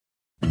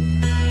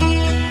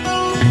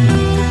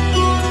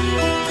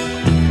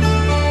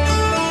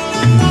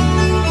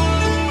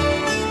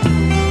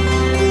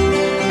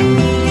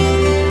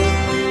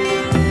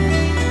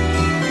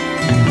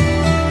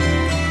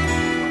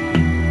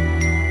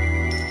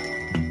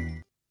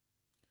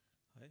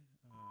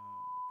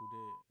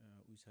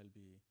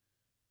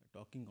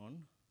talking on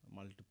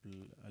multiple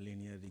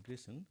linear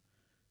regression.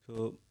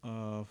 So,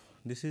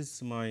 this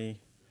is my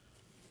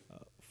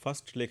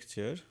first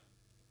lecture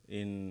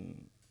in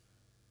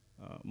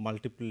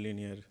multiple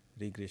linear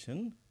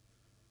regression,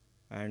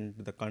 and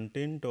the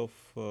content of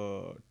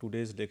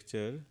today's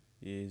lecture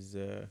is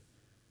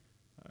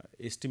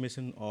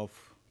estimation of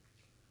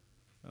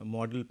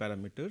model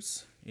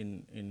parameters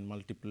in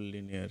multiple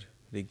linear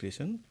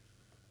regression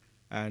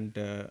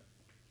and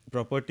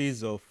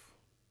properties of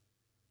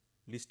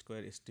least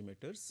square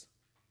estimators.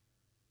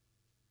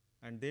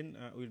 And then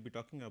we will be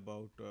talking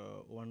about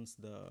once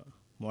the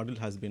model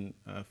has been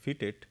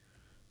fitted,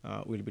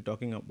 we will be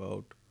talking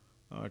about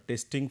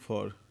testing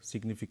for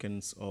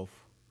significance of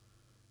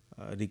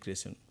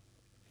regression.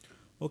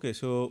 Okay,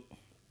 so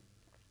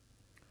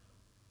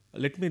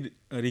let me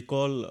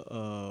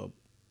recall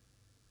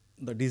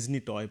the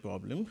Disney toy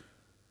problem.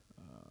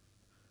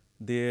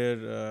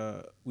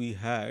 There we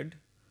had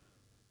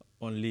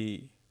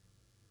only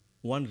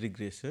one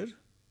regressor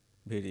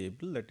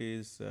variable, that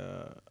is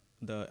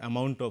the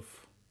amount of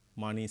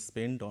money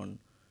spent on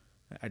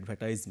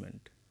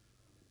advertisement.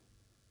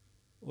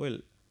 Well,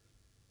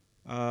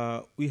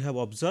 we have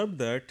observed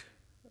that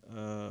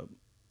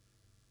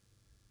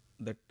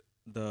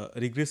the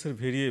regressor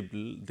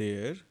variable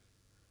there,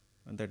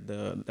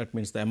 that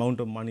means the amount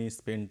of money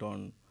spent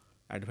on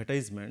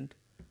advertisement,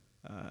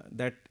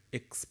 that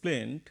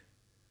explained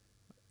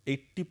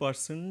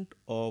 80%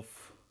 of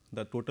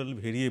the total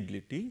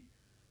variability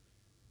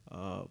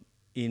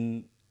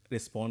in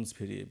response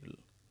variable,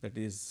 that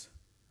is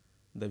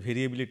the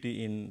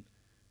variability in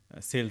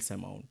sales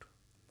amount,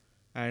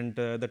 and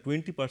the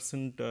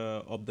 20%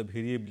 of the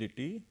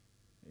variability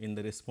in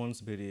the response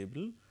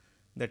variable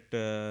that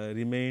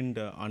remained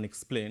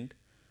unexplained.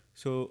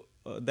 So,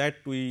 that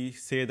we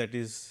say that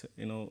is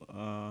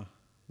the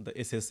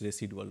SS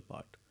residual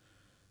part.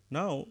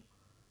 Now,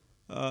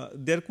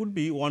 there could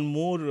be one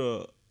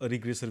more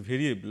regressor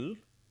variable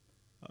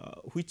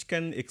which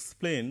can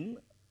explain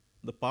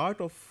the part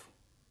of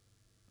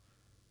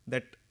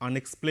that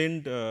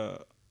unexplained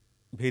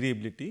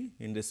variability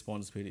in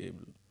response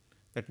variable.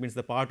 That means,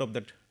 the part of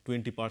that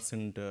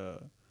 20%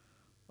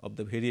 of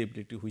the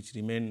variability which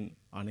remain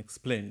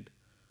unexplained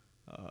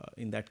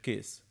in that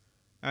case.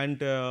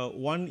 And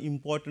one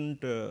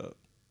important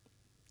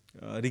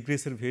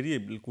regressor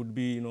variable could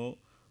be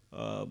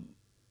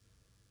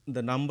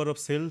the number of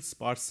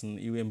salesperson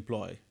you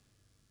employ.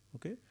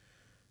 Okay.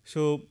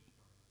 So,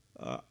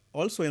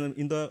 also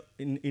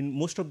in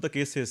most of the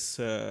cases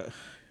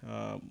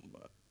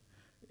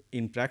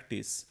in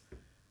practice,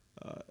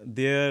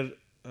 there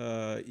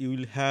you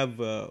will have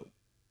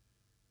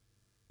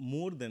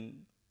more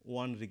than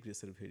one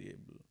regressor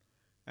variable,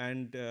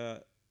 and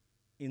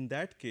in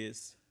that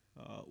case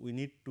we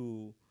need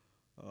to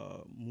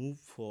move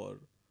for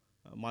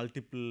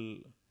multiple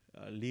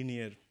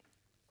linear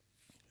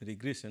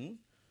regression.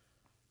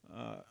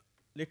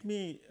 Let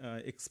me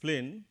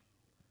explain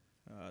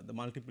the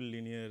multiple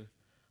linear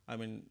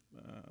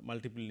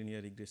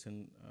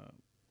regression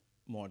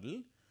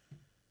model.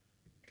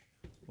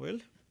 Well,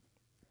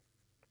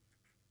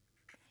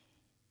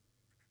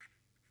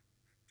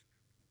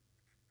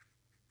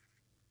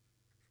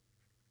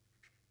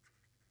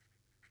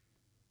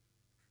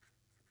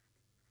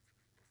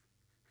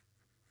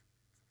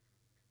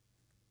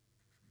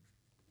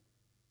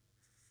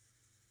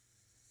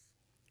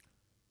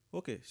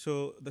 okay,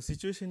 so the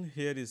situation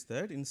here is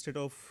that instead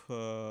of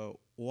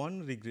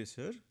one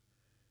regressor,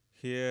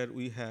 here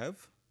we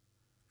have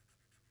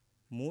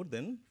more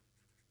than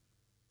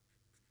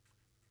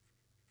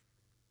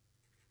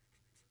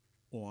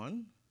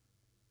one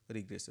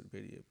regressor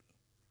variable.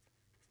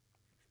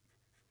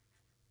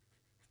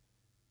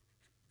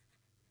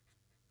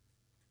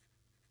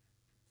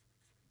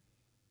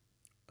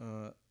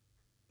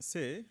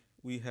 Say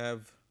we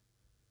have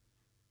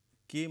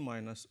k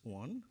minus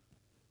 1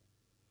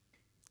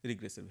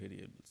 regressor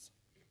variables,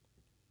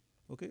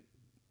 okay,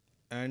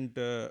 and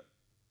the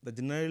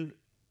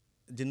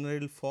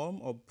general form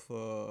of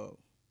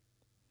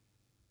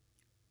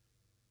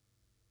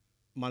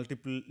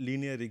multiple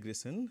linear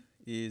regression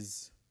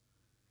is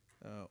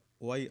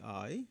y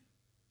I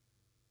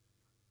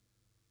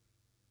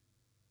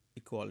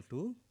equal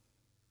to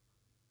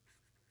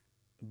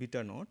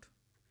beta naught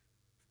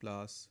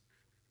plus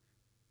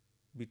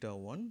beta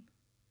 1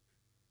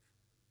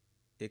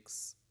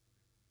 x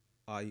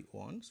I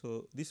 1.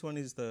 So, this one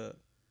is the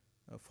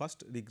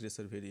first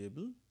regressor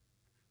variable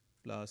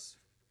plus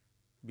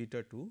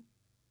beta 2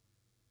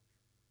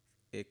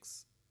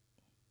 x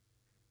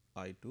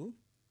I 2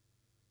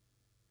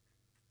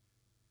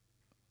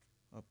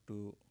 up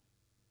to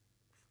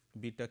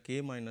beta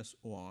k minus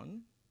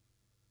 1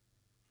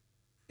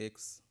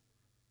 x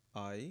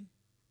I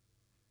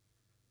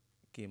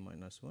k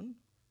minus 1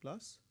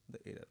 plus the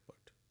error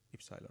part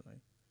epsilon I.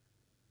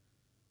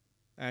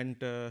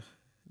 And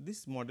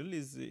this model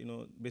is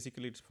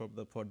basically it is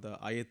for the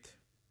ith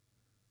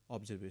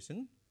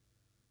observation.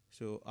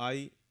 So,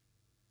 I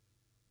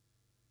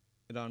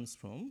runs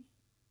from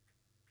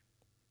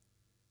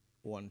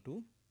 1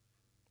 to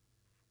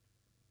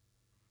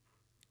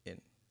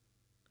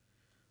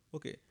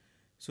Okay.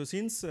 So,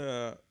 since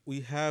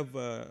we have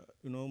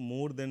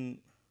more than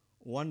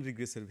one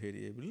regressor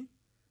variable,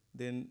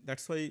 then that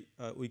is why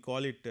we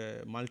call it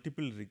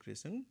multiple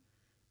regression,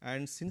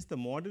 and since the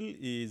model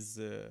is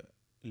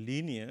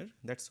linear,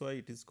 that is why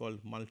it is called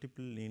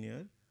multiple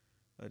linear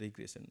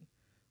regression.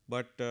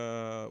 But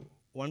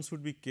one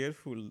should be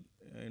careful,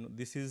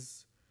 this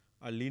is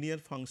a linear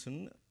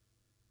function.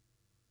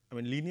 I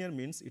mean, linear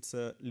means it is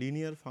a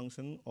linear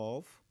function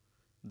of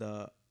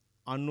the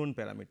unknown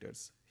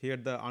parameters. Here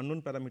the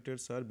unknown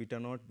parameters are beta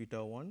naught,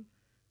 beta 1,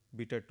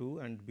 beta 2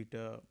 and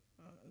beta,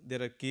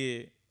 there are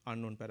k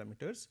unknown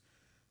parameters.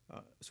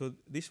 So,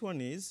 this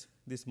one is,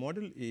 this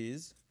model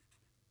is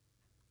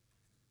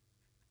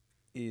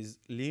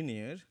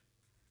linear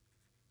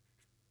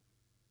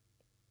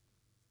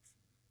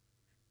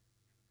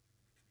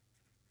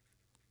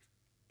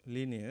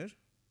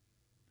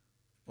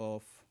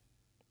of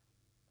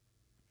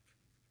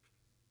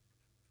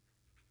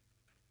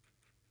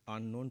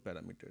unknown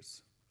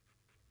parameters.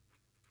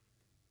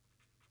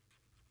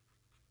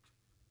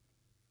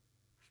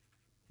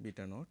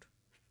 Beta naught,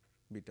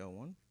 beta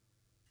 1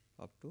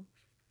 up to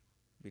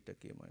beta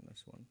k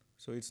minus 1.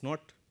 So, it is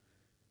not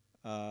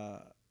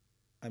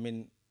I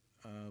mean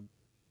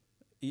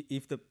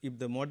if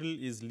the model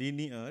is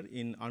linear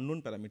in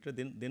unknown parameter,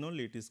 then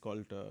only it is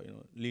called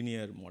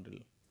linear model.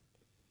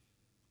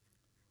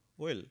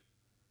 Well,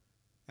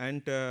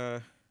 and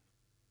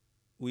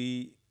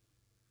we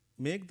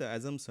make the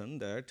assumption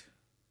that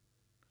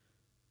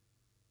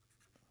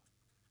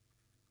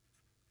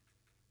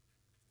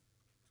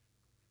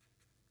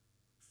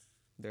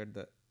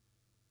the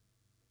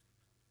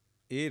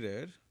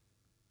error,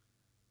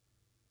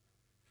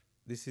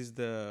 this is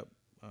the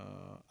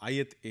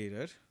ith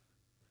error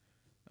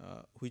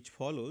which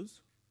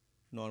follows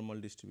normal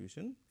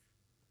distribution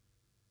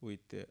with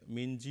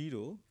mean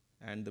 0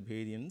 and the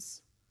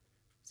variance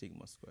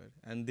sigma square,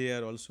 and they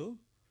are also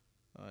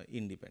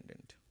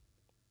independent.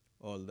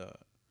 All the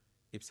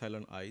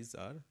epsilon i's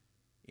are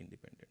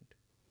independent.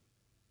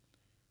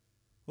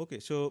 Okay,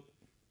 so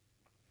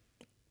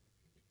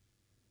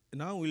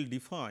now we will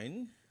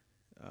define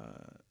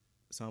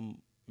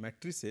some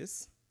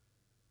matrices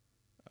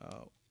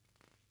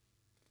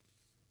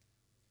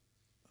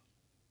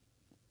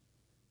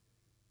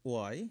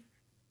y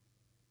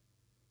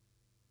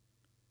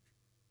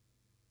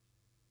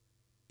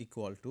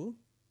equal to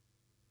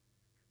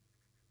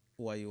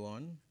y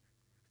 1,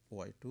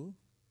 y 2,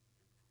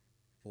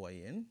 y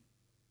n.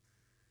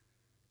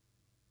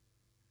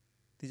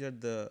 These are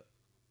the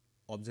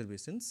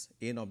observations,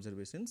 n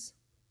observations.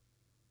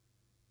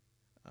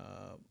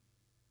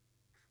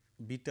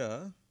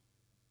 Beta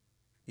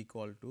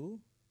equal to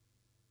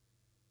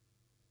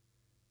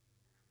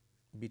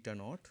beta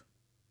naught,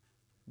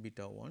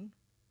 beta 1,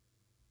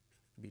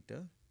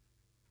 beta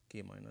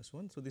k minus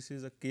 1. So, this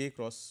is a k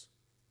cross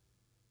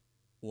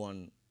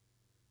 1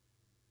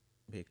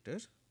 vector.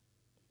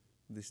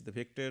 This is the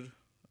vector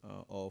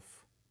of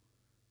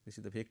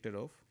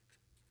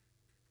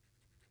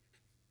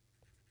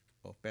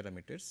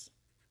parameters,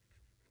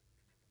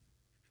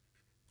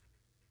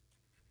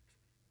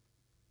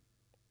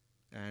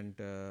 and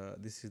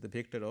this is the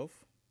vector of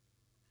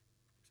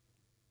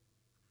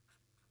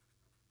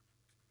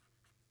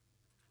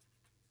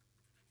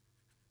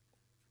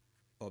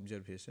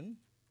observation,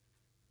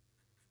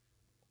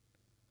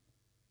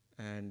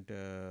 and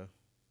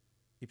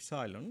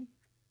epsilon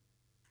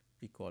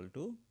equal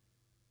to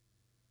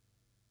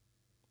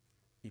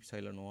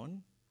epsilon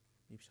 1,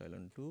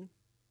 epsilon 2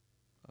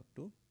 up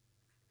to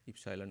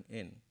epsilon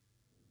n.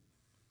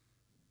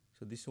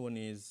 So, this one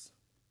is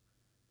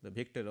the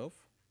vector of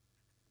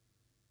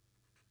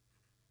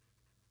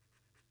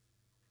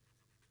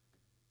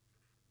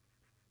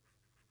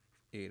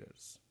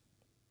errors,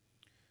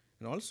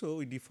 and also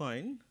we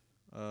define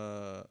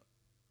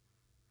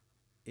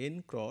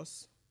n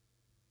cross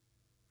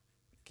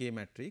k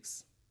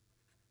matrix,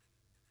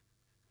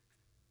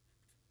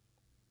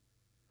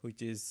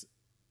 which is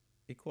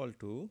equal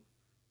to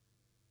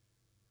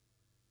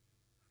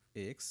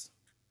x,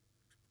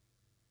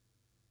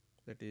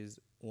 that is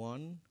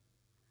 1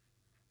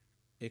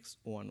 x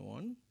 1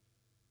 1,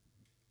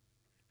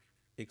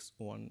 x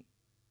 1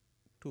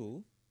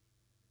 2,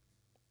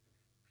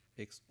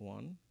 x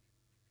 1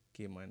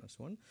 k minus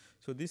 1.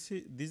 So,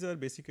 these are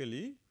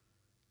basically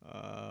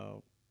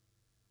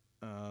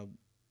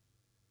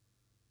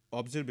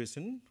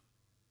observation,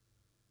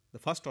 the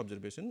first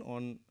observation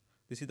on,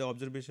 this is the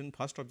observation,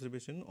 first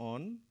observation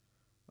on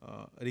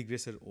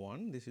regressor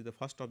 1, this is the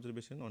first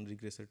observation on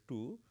regressor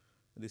 2,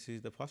 this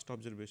is the first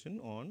observation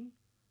on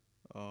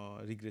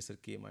regressor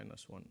k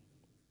minus 1.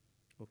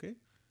 Okay.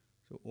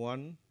 So,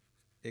 1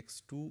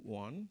 x 2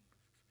 1,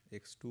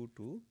 x 2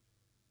 2,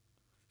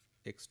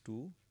 x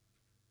 2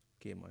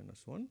 k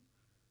minus 1,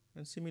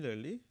 and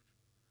similarly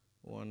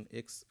 1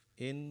 x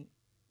n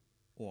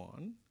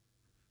 1,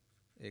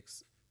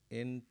 x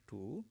n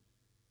 2,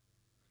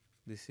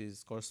 this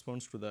is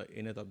corresponds to the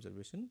nth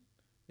observation,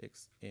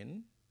 x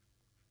n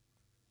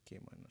k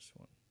minus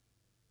 1.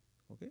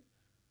 Okay.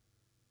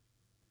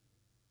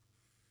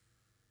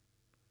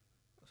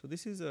 So,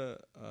 this is a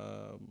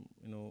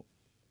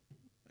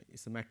it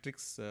is a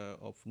matrix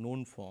of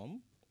known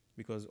form,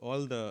 because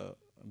all the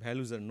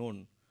values are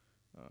known.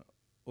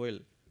 Well,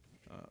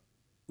 uh,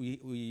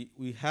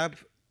 we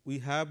have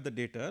the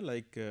data,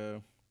 like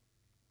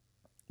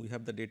we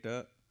have the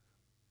data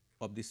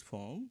of this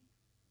form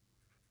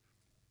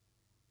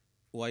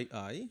y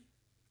I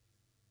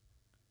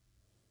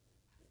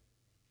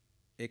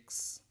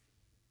x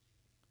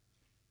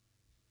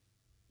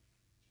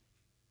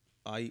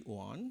I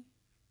 1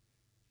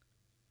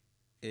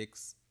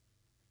 x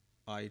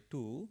I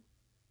 2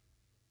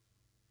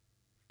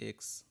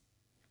 x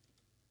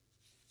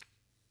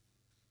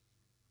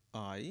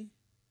I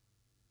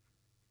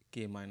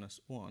k minus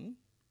 1.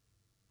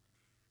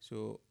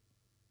 So,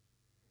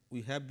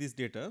 we have this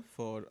data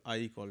for I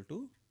equal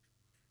to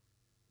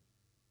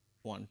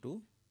 1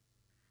 to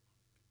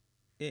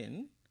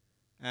n,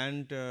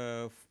 and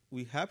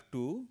we have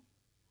to,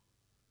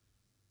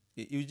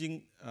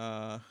 using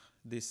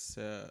this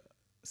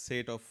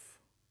set of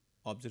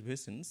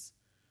observations,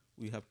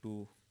 we have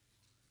to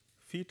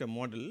fit a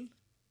model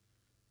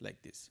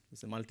like this. It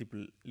is a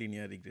multiple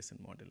linear regression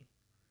model,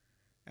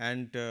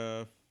 and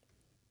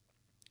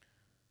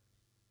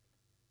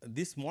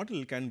this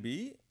model can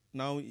be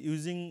now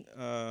using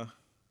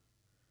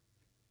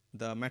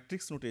the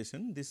matrix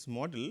notation. This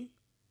model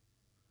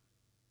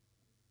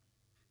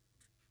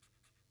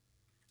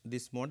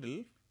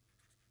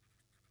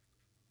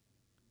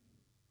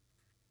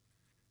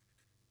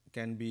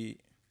can be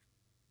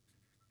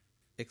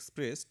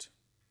expressed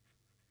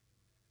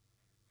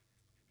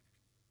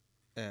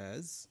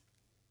as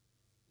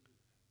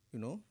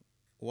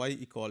y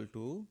equal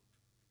to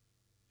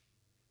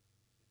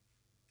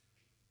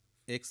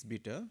x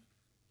beta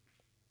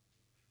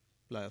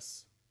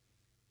plus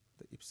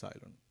the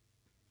epsilon.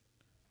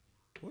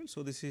 Well,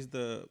 so this is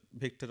the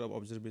vector of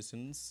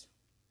observations,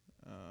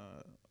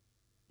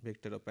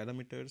 vector of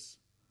parameters,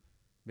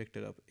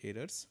 vector of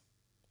errors.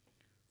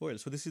 Well,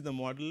 so this is the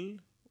model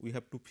we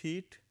have to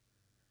fit,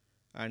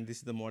 and this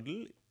is the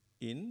model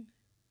in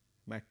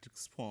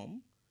matrix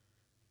form.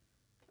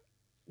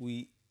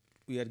 We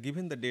are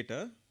given the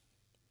data,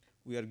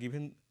 we are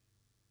given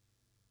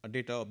a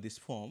data of this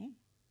form,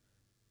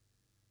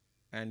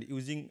 and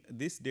using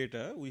this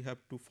data we have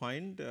to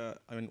find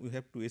we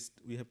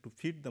have to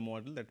fit the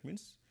model. That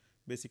means,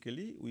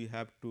 basically we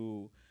have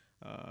to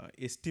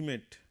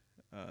estimate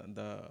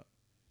the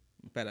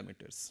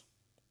parameters.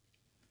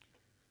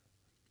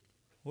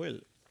 Well,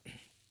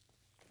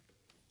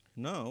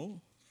 now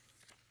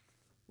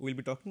we will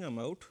be talking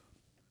about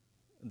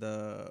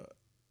the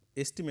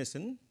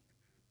estimation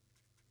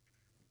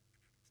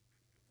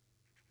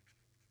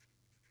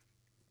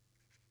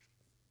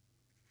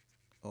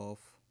of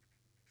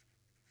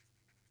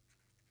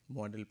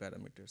model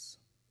parameters.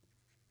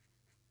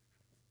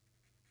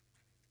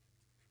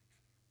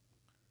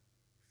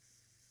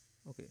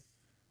 Okay.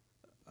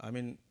 I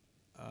mean,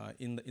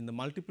 in the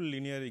multiple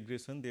linear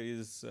regression, there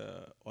is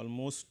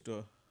almost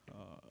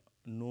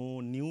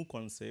no new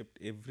concept.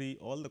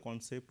 All the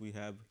concept we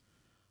have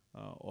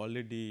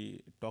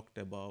already talked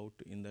about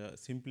in the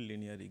simple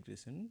linear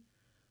regression.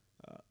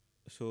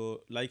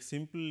 So, like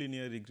simple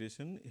linear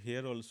regression,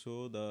 here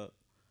also the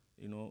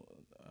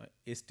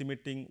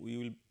estimating, we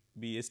will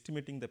be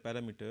estimating the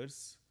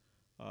parameters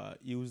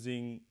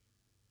using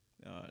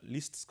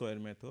least square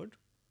method.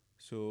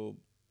 So,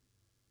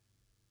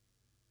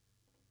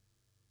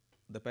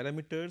 the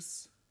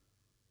parameters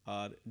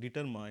are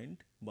determined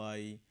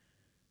by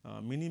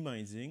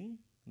minimizing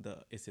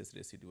the SS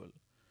residual.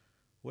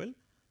 Well,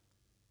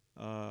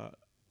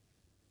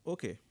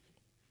 okay.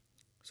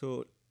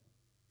 So,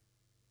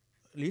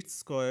 least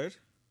square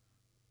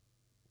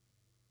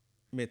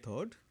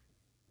method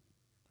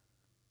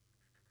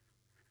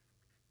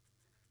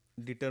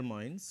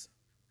determines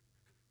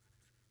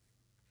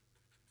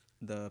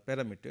the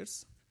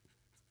parameters.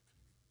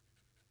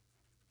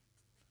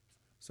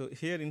 So,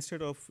 here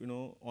instead of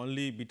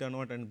only beta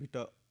naught and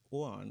beta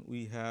 1,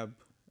 we have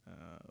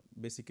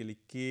basically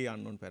k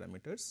unknown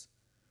parameters.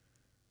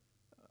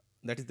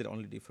 That is the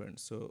only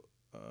difference. So,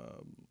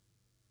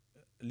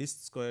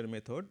 least square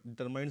method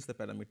determines the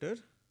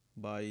parameter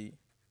by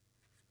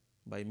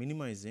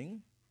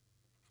minimizing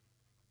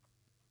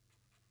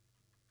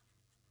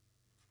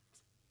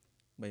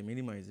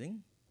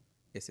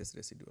SS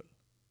residual.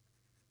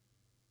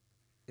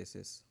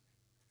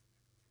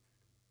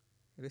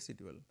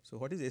 So,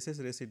 what is SS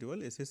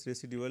residual? SS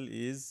residual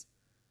is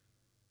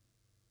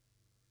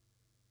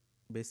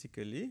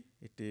basically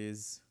it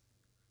is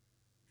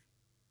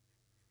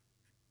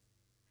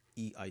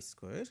E I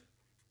square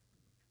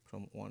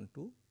from 1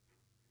 to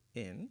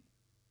n,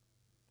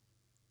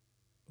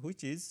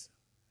 which is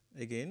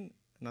again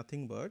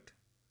nothing but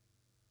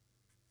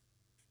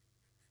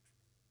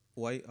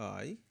y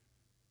I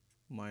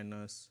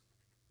minus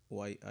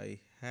y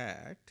I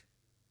hat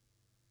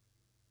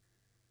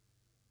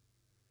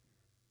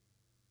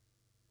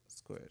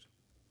square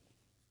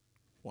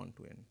 1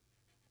 to n,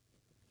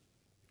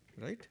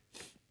 right.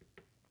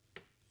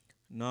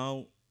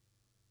 Now,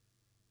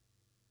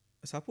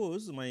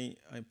 suppose my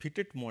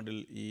fitted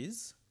model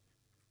is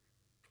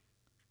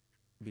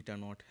beta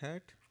naught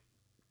hat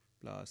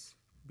plus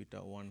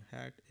beta 1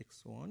 hat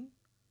x 1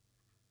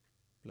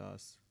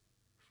 plus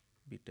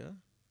beta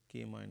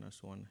k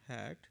minus 1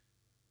 hat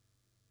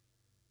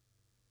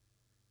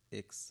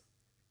x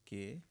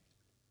k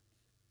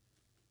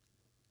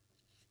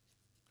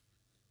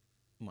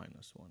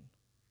minus 1.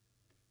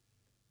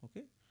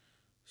 Okay.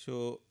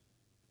 So,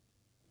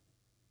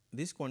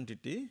 this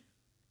quantity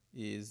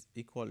is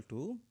equal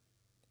to,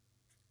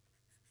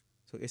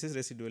 so S S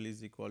residual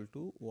is equal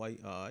to y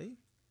I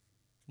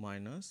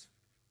minus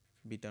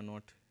beta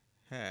naught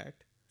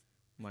hat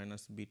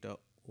minus beta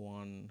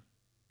 1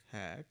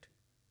 hat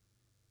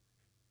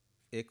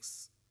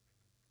x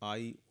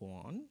I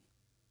 1,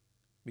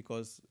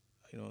 because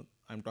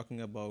I am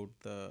talking about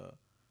the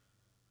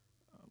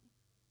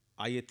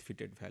ith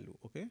fitted value.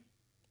 Okay.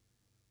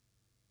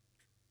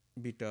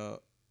 Beta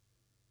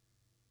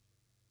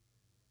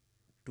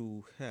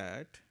 2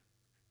 hat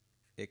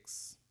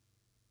x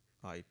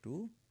I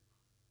 2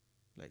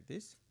 like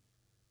this,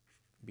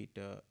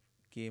 beta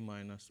k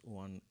minus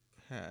 1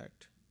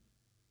 hat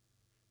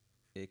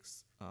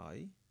x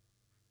I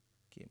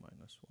k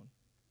minus 1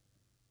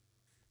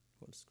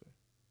 whole square.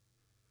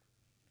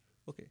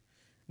 Okay.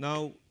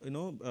 Now,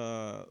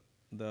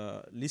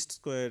 the least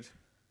square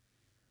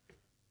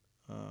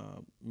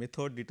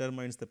method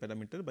determines the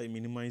parameter by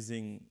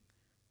minimizing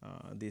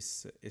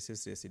this S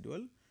S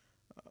residual.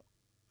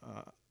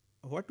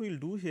 What we will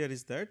do here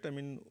is that,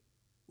 we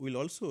will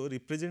also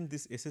represent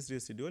this S S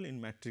residual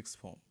in matrix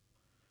form.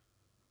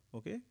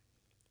 Okay.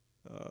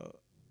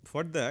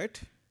 For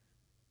that,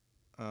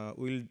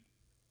 we will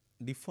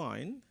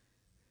define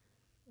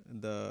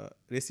the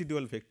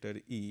residual vector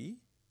E,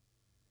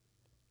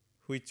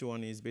 which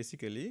one is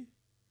basically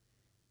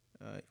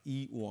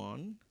E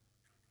 1,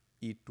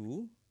 E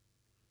 2,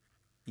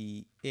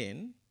 E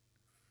n.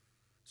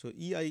 So,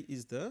 E I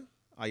is the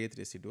ith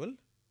residual.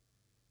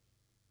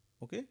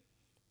 Okay.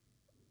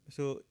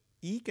 So,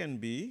 E can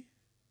be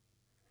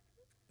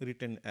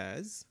written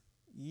as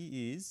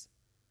E is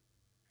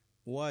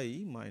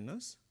y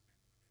minus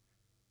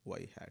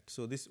y hat.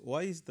 So, this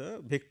y is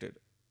the vector,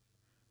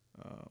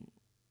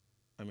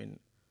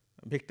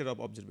 vector of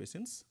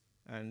observations,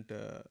 and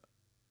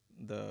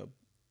the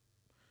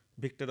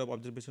vector of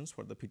observations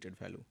for the fitted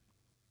value.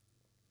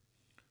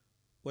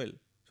 Well,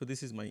 so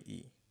this is my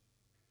E.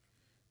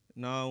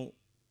 Now,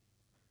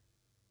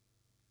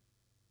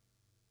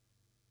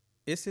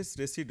 S S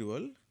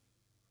residual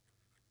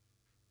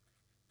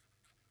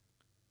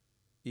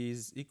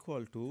is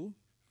equal to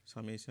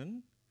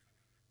summation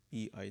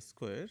E I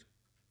square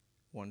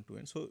 1 to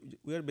n. So,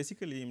 we are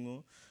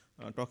basically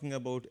talking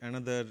about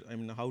another,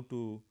 how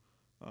to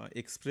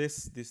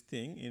express this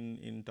thing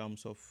in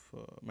terms of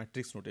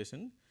matrix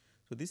notation.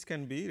 So, this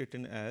can be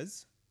written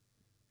as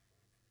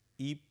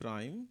E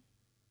prime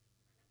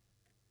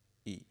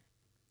E,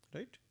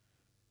 right.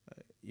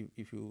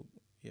 If you,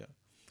 yeah.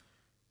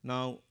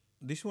 Now,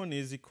 this one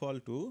is equal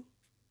to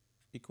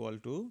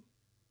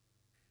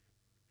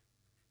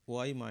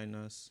y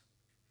minus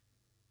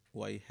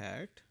y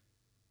hat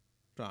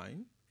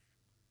prime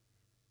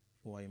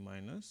y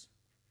minus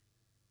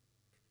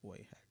y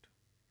hat.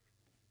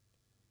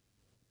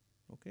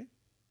 Okay.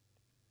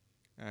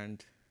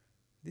 And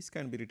this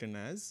can be written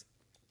as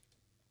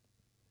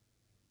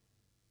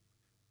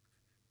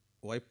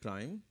y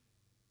prime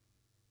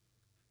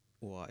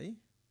y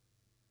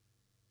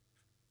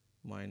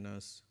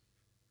minus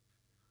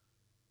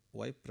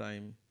y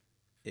prime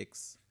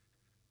x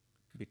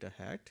beta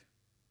hat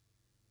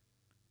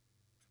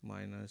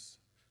minus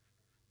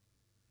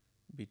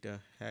beta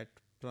hat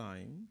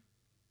prime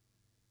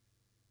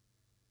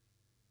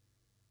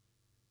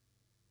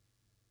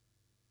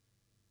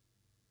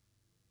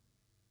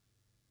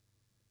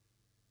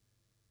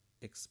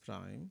x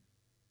prime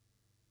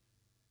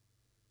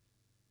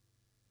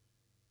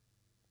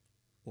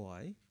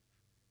y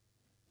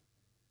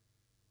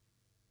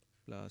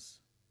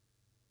plus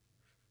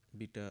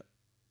beta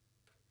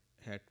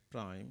hat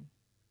prime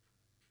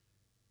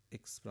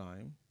x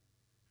prime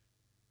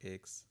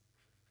x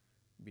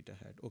beta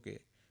hat. Okay.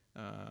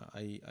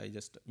 I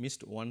just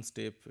missed one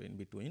step in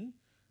between.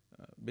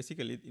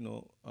 Basically,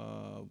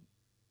 I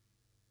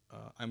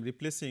am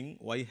replacing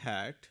y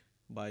hat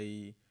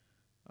by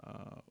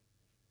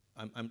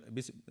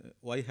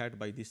y hat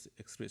by this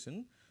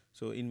expression.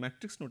 So, in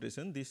matrix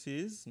notation, this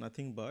is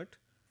nothing but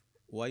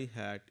y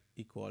hat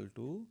equal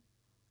to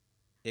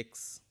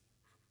x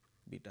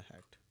beta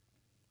hat.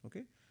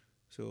 Okay.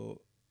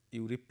 So,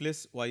 you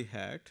replace y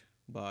hat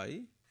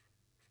by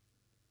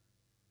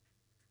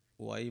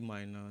y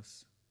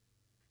minus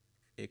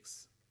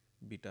x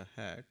beta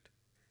hat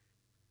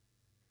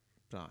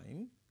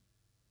prime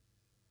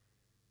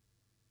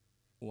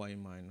y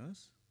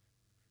minus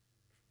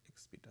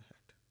x beta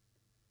hat.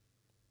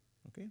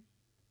 Okay.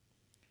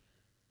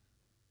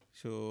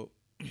 So,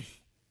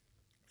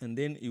 and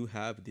then you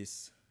have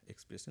this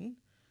expression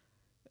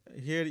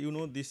here,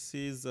 this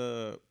is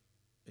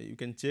you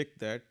can check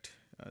that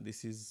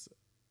this is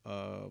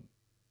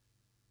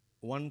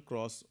 1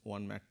 cross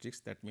 1 matrix,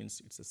 that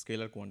means it is a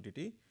scalar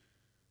quantity.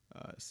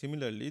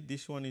 Similarly,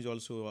 this one is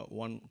also a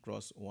 1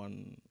 cross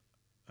 1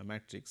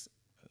 matrix.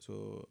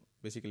 So,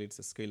 basically it is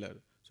a scalar.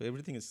 So,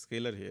 everything is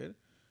scalar here.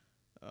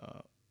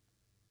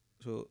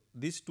 So,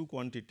 these two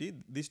quantity,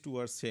 these two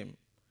are same.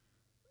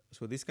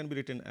 So, this can be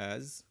written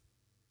as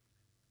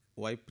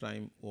y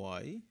prime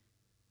y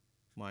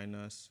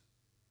minus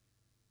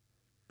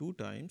 2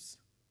 times,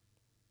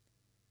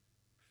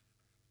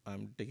 I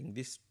am taking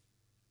this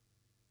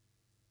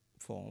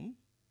form,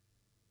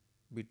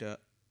 beta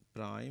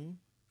prime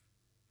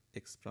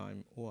x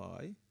prime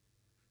y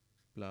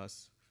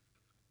plus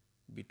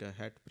beta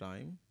hat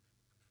prime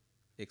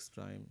x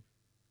prime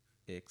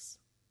x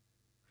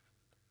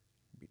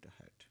beta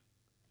hat.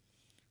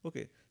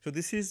 Okay. So,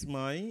 this is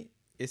my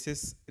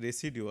SS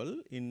residual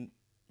in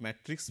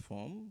matrix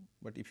form,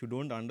 but if you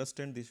do not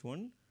understand this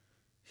one,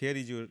 here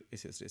is your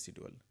SS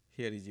residual,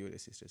 here is your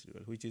SS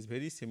residual, which is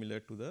very similar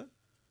to the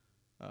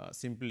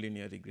simple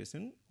linear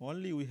regression.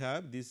 Only we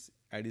have these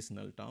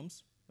additional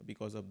terms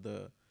because of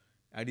the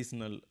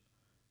additional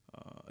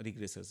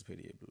regressors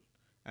variable,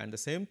 and the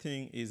same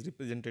thing is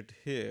represented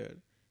here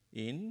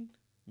in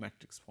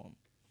matrix form.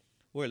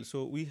 Well,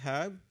 so we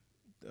have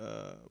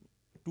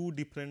two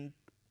different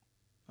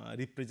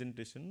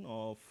representation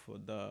of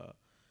the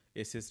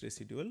SS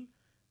residual,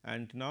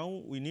 and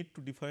now we need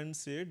to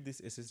differentiate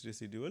this SS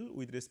residual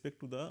with respect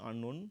to the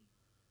unknown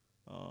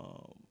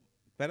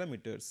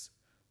parameters.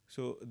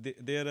 So,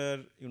 there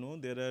are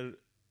there are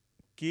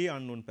k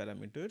unknown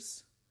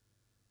parameters.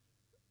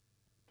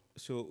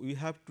 So, we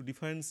have to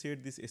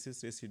differentiate this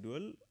SS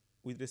residual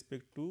with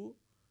respect to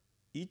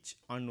each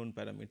unknown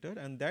parameter,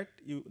 and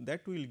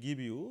that will give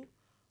you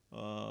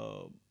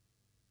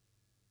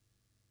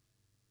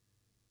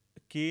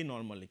k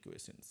normal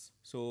equations.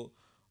 So,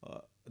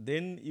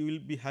 then you will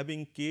be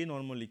having k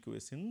normal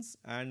equations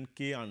and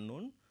k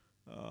unknown.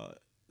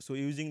 So,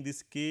 using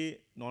this k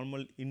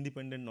normal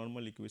independent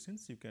normal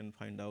equations, you can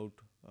find out,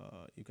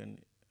 you can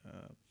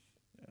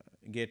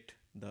get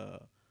the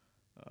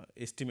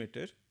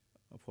estimator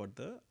for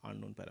the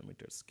unknown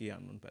parameters, k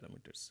unknown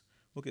parameters.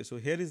 Okay. So,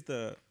 here is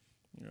the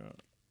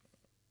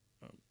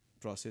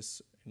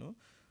process,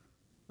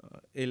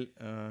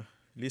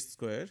 least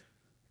square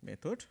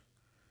method.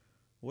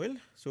 Well,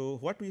 so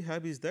what we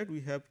have is that we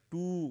have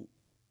two,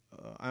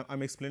 I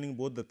am explaining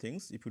both the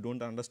things if you do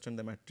not understand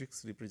the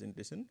matrix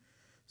representation.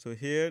 So,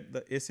 here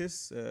the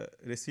SS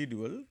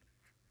residual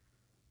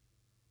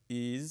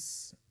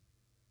is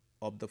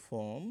of the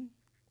form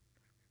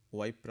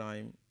y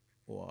prime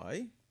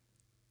y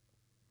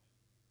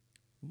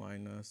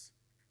minus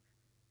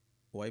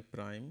y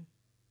prime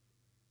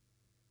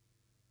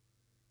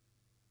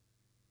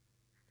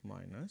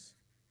minus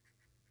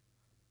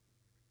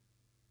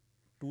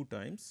 2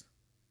 times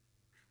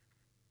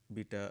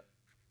beta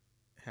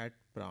hat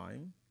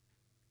prime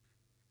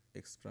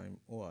x prime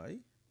y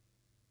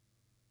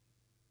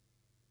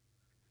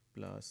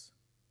plus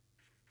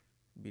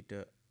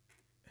beta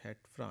hat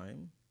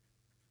prime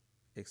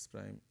x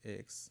prime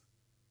x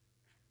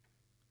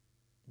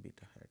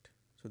beta hat.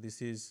 So,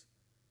 this is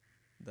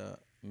the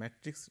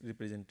matrix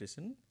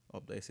representation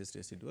of the SS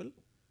residual,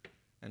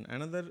 and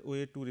another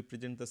way to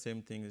represent the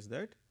same thing is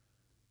that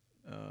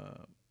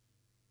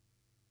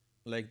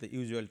like the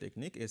usual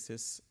technique,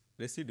 SS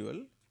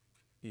residual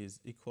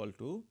is equal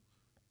to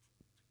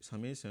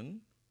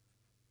summation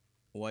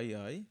y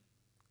I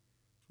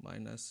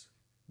minus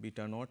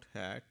beta naught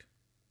hat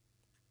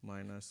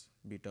minus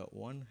beta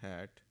 1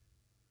 hat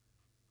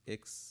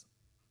x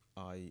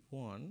I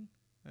 1,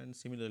 and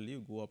similarly you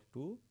go up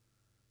to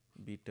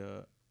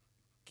beta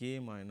k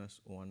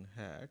minus 1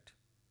 hat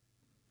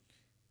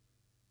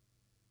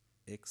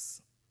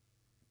x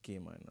k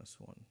minus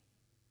 1.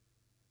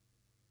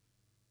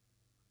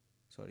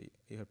 Sorry,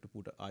 you have to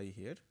put a I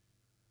here,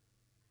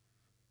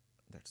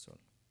 that is all.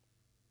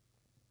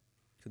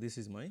 So, this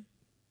is my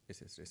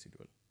SS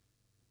residual.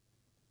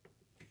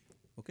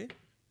 Okay.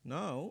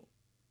 Now,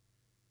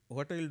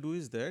 what I will do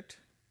is that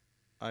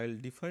I will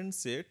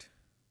differentiate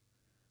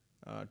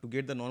to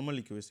get the normal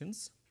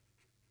equations.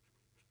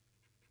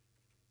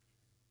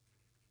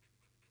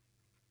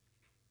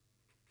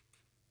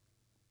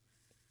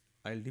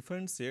 I will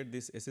differentiate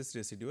this SS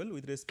residual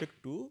with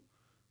respect to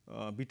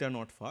beta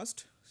naught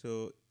first.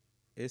 So,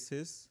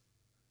 SS,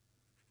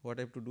 what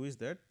I have to do is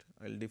that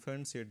I will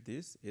differentiate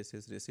this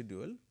SS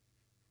residual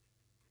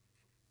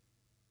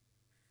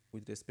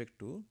with respect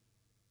to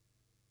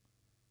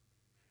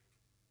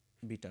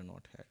beta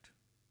naught hat,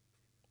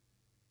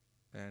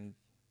 and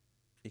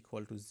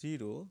equal to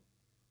 0,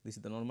 this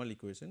is the normal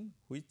equation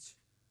which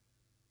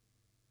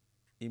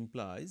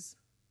implies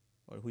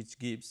or which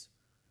gives,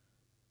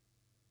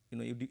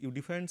 you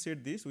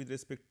differentiate this with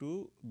respect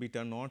to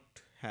beta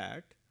naught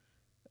hat,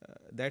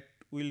 that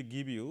will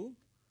give you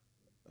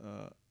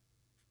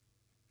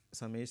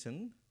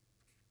summation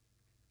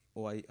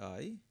y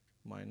I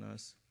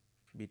minus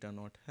beta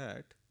naught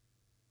hat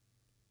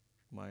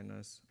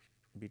minus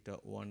beta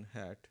 1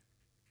 hat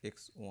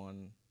x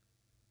 1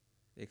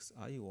 x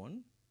I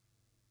 1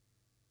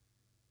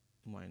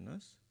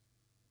 minus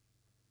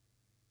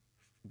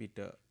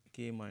beta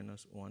k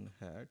minus 1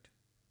 hat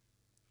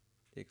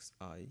x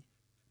I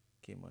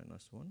k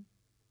minus 1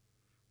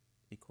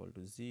 equal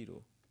to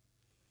 0.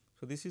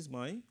 So, this is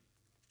my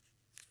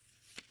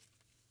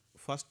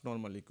first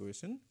normal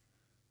equation,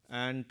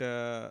 and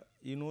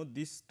you know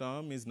this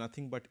term is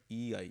nothing but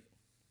E I,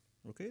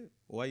 okay,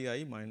 y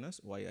I minus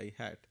y I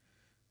hat.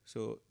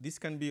 So, this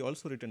can be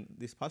also written,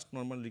 this first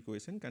normal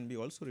equation can be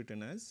also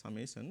written as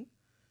summation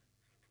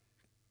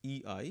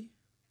E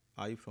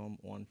I from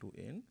 1 to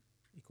n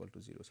equal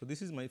to 0. So,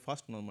 this is my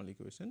first normal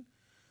equation.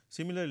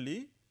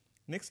 Similarly,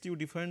 next you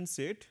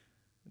differentiate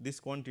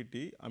this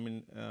quantity, I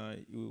mean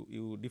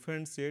you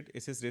differentiate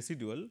S S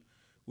residual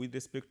with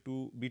respect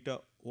to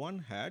beta 1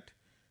 hat,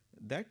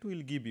 that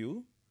will give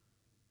you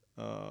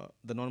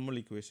the normal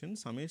equation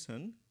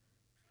summation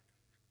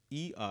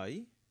E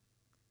I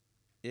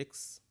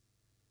x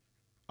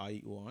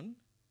I 1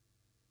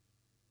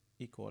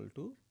 equal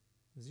to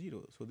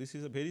 0. So, this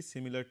is a very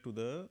similar to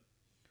the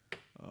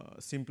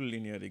simple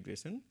linear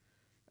regression,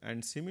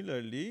 and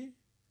similarly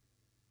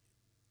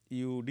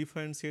you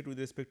differentiate with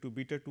respect to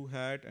beta 2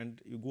 hat and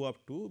you go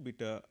up to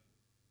beta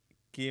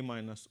k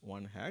minus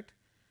 1 hat,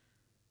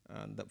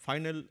 and the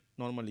final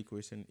normal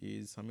equation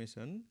is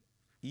summation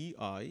E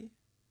I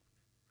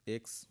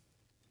x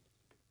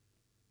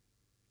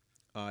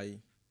I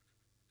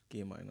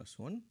k minus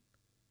 1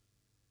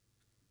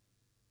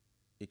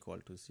 equal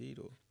to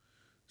 0.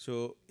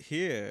 So,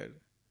 here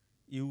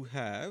you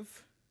have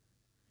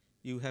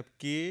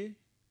k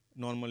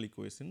normal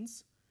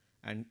equations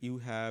and you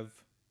have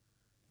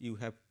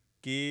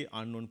k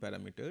unknown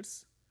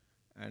parameters,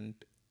 and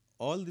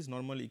all these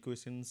normal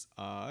equations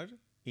are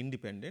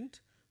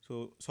independent.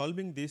 So,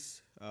 solving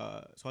this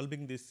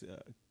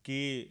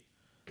k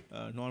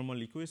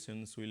normal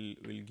equations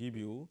will give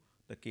you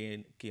the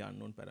k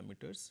unknown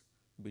parameters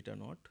beta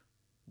naught,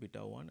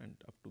 beta 1 and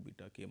up to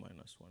beta k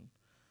minus 1.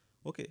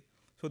 Okay.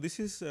 So, this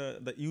is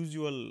the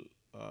usual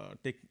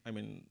I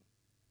mean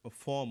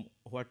form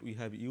what we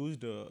have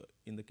used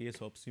in the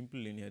case of simple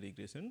linear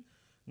regression.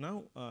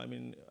 Now, I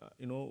mean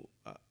you know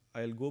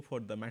I will go for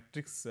the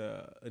matrix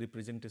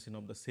representation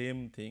of the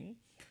same thing.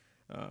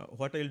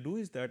 What I will do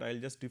is that I will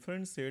just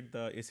differentiate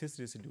the SS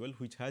residual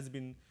which has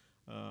been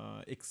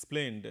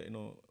explained,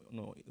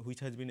 which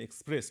has been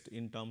expressed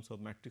in terms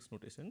of matrix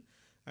notation,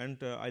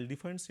 and I will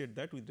differentiate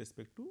that with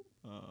respect to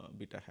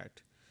beta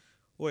hat.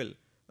 Well,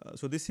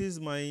 so this is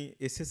my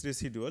SS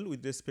residual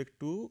with respect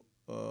to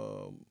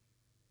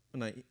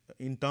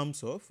in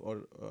terms of,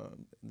 or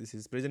this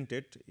is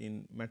presented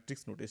in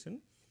matrix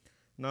notation.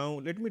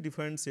 Now, let me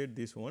differentiate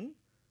this one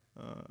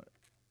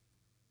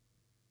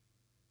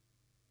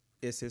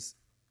SS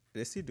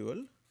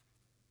residual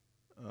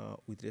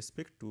with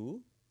respect to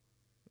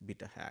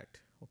beta hat.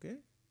 Okay.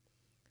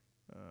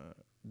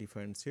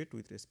 Differentiate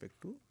with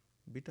respect to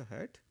beta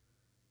hat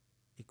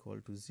equal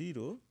to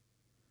 0,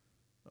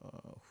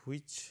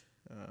 which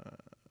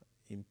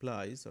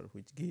implies or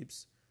which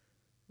gives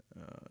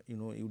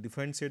you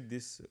differentiate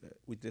this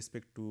with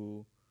respect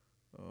to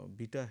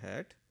beta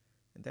hat,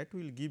 and that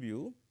will give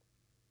you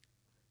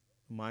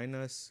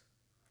minus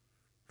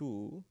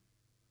 2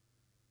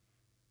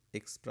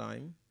 x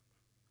prime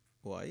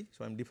y.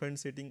 So, I am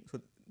differentiating. So,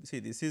 see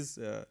this is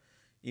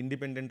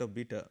independent of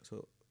beta.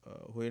 So,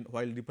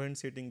 while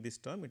differentiating this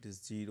term it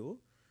is 0.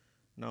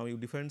 Now, you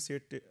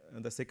differentiate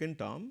the second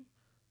term.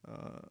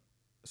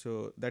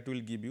 So, that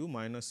will give you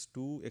minus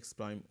 2 x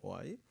prime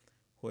y.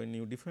 When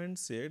you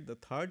differentiate the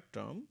third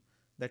term,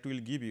 that will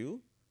give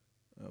you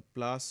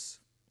plus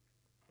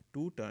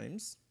 2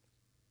 times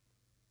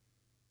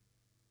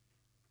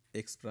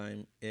x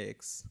prime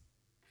x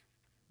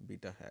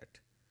beta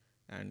hat,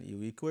 and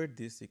you equate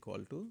this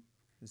equal to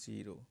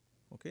 0.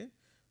 Okay.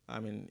 I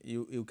mean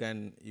you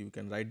can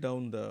write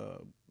down the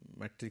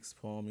matrix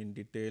form in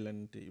detail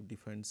and you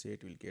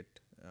differentiate, you will get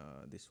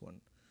this one.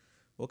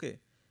 Okay.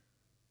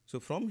 So,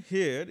 from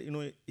here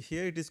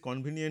here it is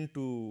convenient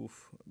to,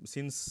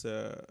 since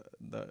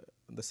the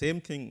same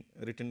thing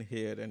written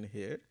here and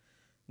here.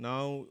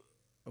 Now,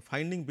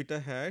 finding beta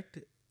hat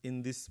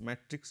in this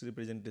matrix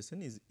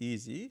representation is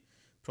easy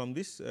from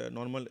this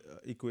normal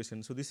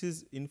equation. So, this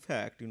is in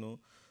fact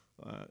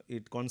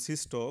it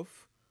consists of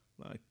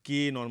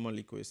k normal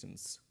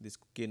equations, this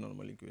k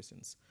normal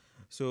equations.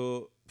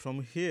 So,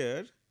 from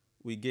here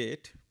we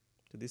get,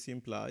 so this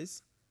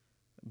implies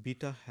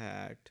beta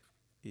hat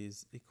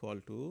is equal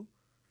to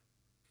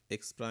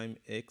x prime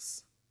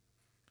x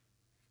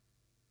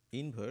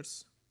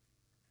inverse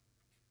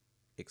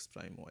x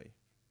prime y.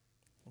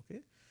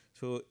 Okay.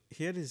 So,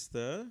 here is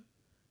the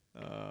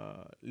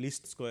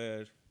least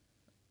square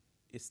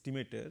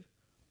estimator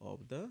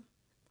of the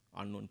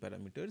unknown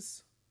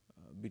parameters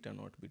beta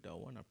naught, beta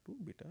 1 up to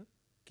beta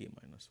k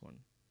minus 1.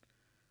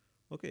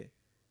 Okay.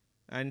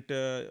 And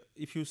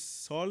if you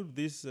solve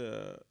this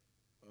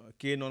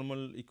k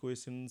normal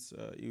equations,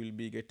 you will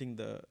be getting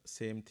the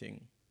same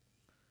thing.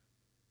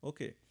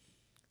 Okay.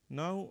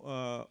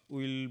 Now,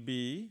 we will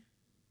be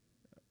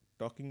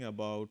talking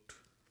about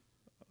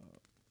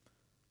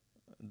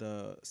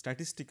the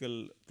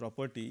statistical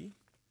property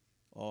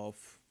of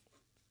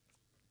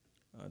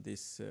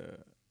this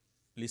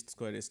least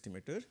square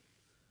estimator.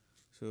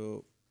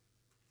 So,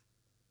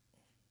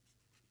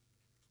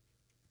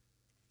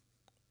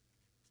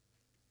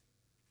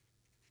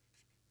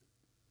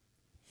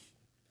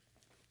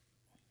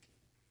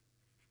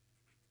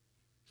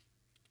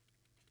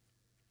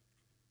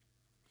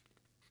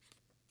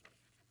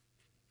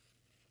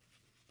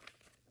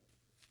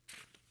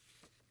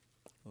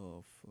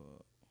 of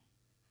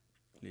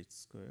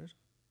least square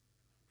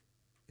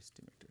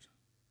estimator.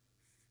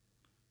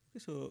 Okay,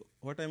 so,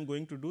 what I am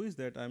going to do is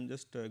that I am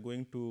just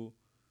going to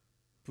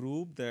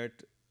prove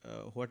that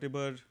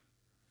whatever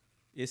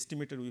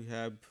estimator we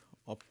have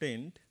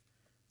obtained,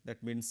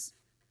 that means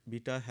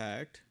beta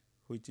hat,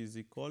 which is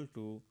equal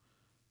to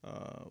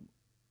uh,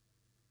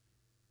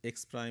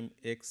 x prime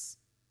x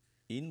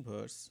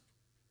inverse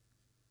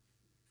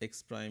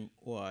x prime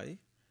y.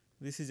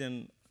 This is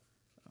an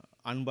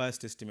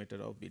unbiased estimator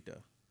of beta.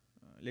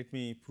 Let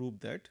me prove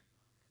that.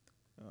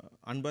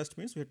 Unbiased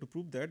means we have to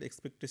prove that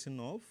expectation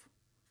of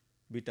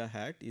beta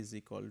hat is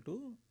equal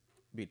to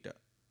beta.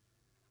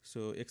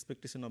 So,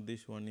 expectation of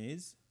this one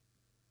is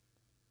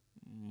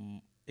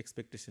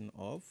expectation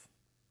of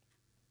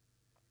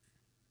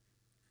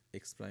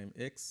x prime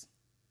x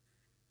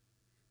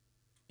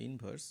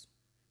inverse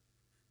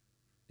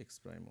x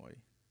prime y.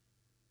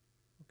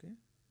 Okay.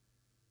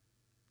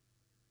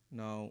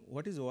 Now,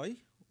 what is y?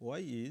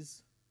 Y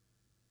is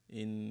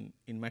in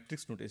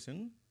matrix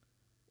notation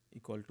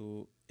equal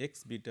to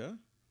x beta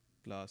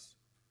plus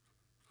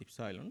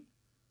epsilon.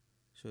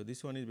 So,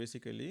 this one is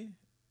basically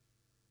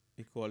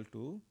equal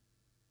to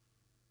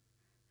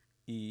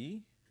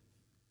E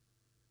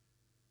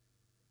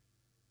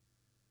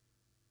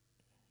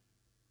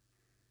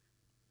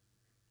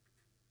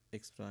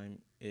x prime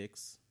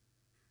x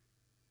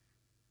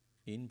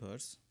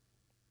inverse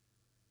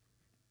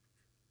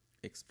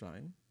x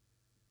prime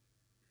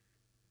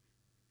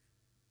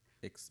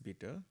x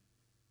beta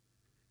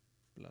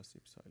plus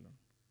epsilon,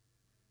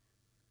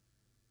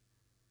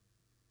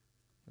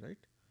 right.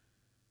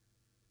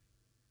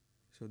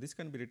 So, this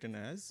can be written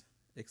as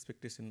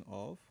expectation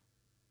of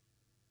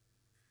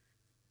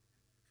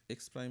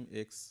x prime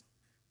x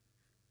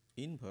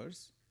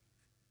inverse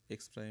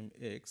x prime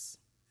x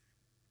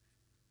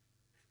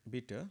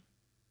beta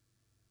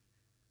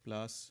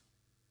plus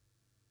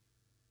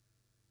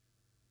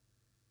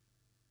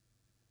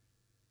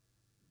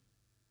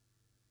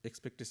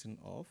expectation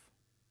of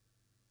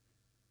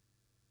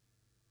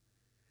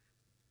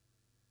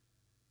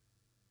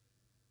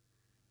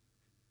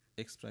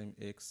x prime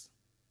x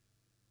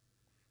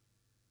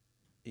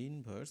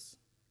inverse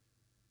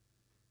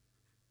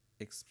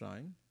x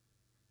prime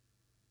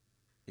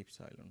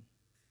epsilon.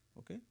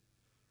 Okay.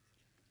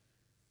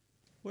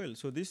 Well,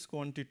 so this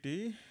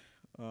quantity,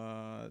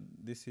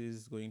 this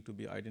is going to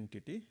be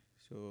identity.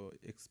 So,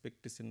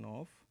 expectation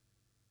of,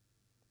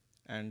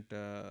 and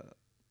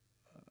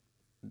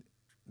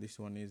this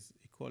one is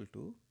equal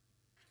to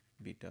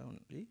beta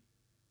only,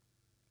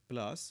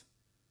 plus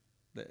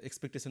the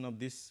expectation of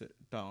this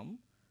term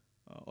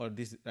or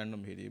this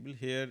random variable.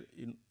 Here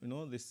you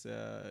know this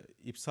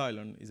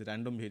epsilon is a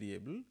random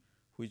variable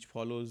which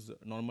follows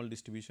normal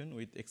distribution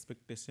with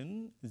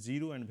expectation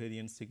 0 and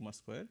variance sigma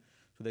square.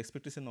 So, the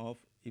expectation of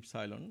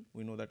epsilon,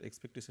 we know that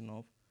expectation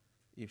of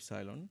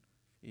epsilon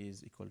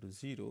is equal to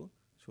 0.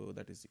 So,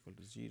 that is equal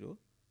to 0,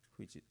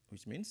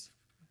 which means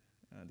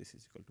this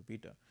is equal to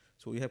beta.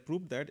 So, we have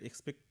proved that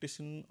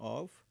expectation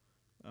of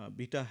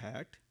beta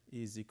hat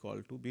is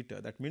equal to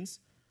beta. That means,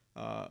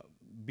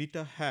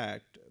 beta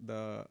hat,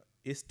 the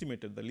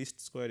estimator, the least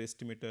square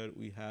estimator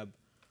we have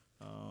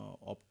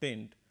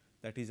obtained,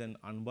 that is an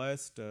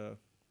unbiased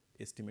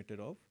estimator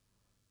of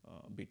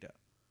beta.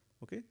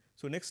 Okay.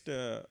 So, next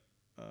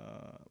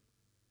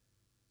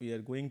we are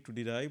going to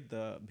derive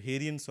the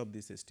variance of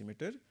this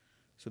estimator.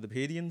 So, the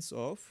variance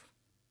of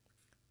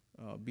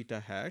beta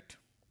hat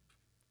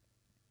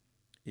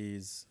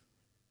is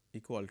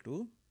equal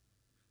to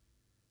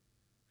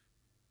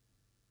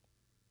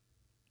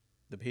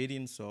the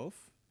variance of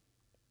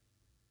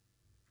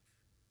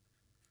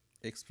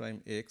x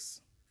prime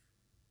x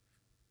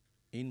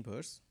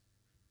inverse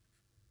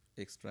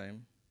x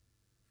prime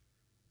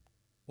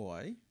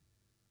y,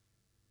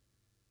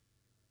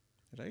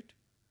 right.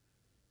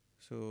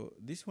 So,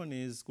 this one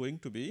is going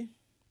to be,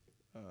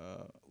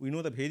 we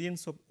know the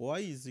variance of y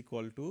is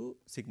equal to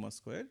sigma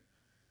square.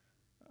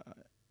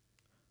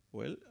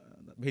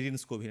 The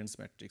variance covariance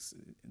matrix,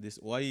 this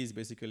y is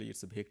basically it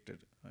is a vector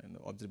and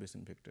the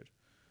observation vector.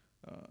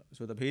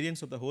 So, the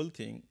variance of the whole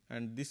thing,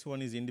 and this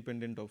one is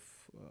independent of,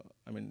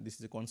 I mean this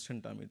is a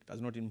constant term, it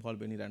does not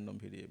involve any random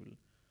variable,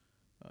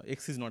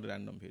 x is not a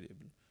random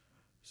variable.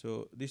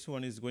 So, this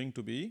one is going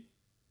to be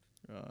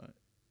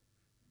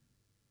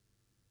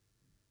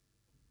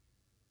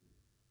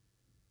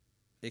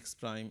x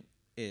prime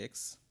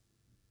x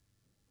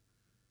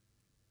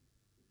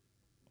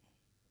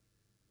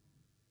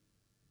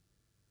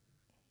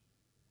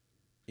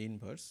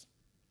inverse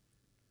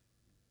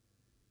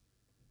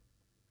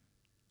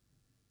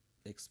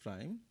x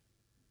prime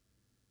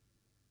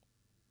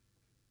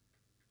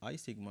I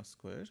sigma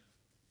square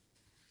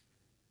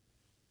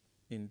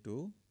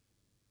into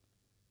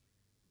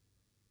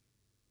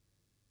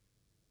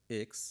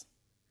x,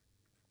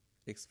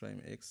 x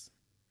prime x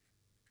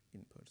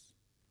inverse.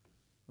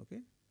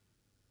 Okay.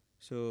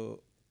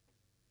 So,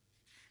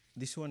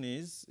 this one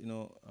is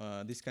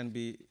this can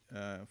be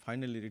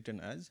finally written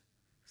as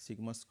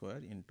sigma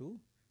square into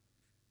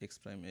x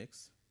prime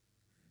x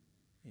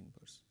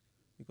inverse,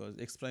 because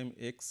x prime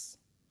x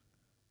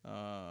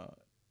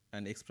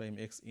and x prime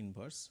x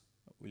inverse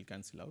will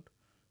cancel out.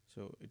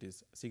 So, it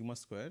is sigma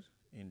square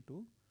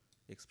into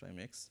x prime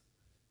x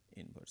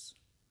inverse.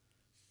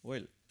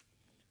 Well,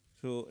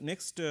 so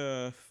next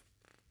will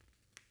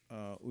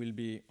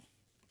be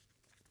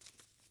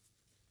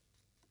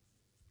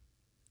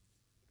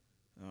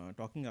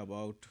talking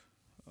about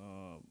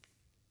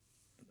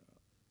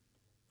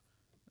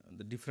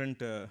the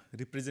different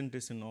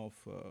representation of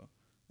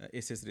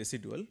SS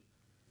residual.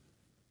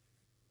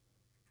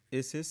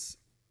 SS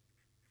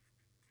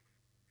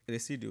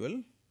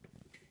residual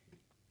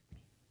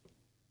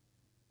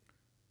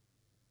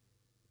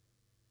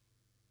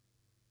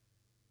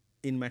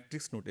in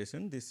matrix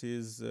notation, this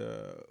is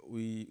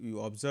we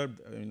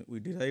observed, we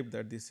derived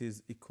that this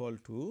is equal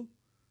to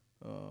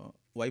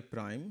y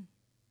prime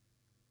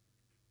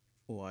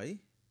y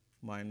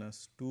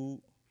minus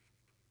 2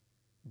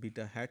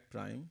 beta hat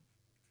prime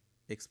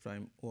x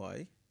prime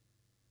y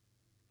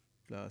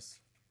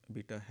plus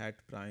beta hat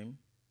prime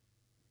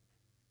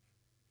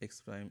x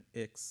prime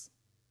x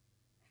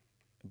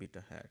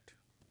beta hat,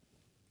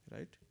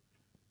 right.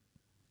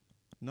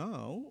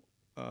 Now,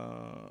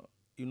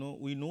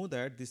 we know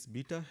that this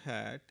beta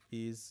hat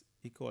is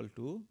equal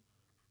to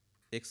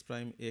x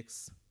prime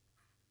x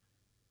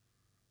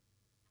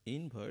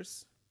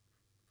inverse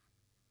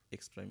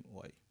x prime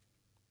y.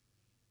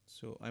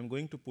 So, I am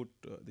going to put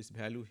this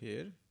value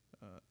here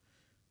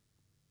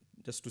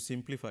just to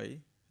simplify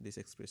this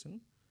expression.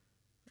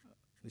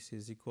 This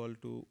is equal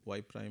to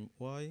y prime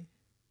y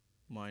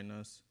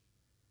minus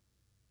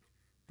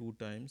 2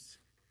 times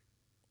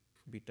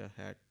beta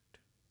hat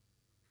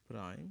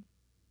prime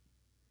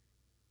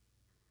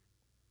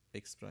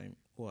x prime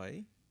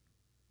y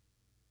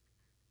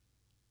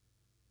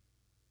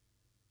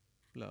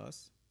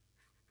plus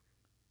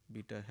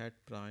beta hat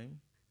prime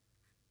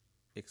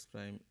x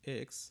prime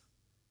x,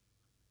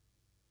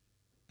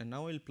 and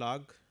now I will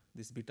plug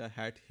this beta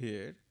hat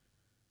here.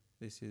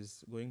 This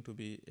is going to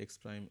be x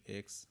prime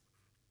x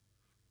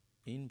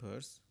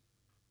inverse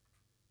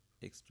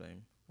x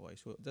prime y.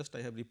 So, just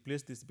I have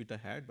replaced this beta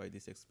hat by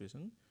this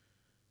expression.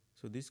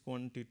 So, this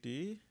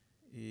quantity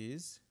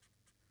is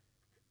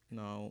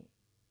now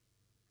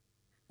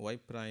y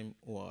prime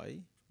y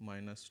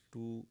minus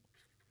 2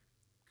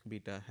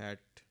 beta hat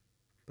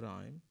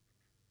prime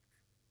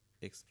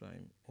x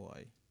prime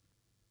y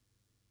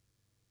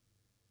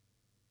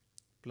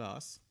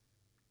plus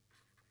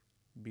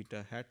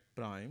beta hat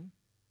prime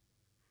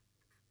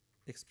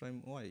x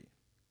prime y,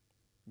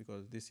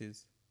 because this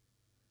is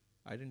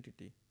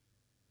identity.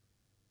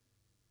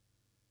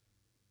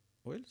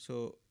 Well,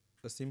 so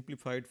the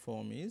simplified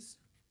form is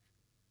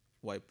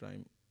y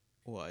prime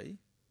y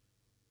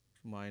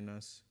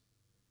minus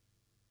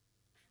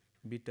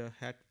beta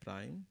hat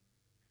prime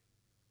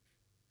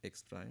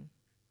x prime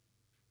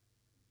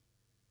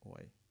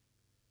y.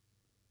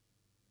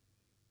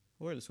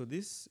 Well, so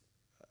this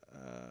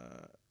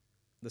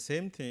the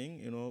same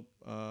thing,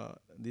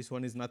 this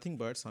one is nothing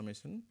but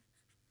summation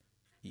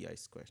E I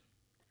square,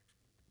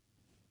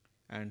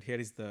 and here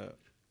is the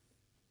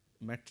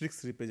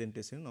matrix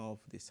representation of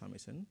this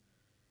summation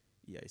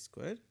E I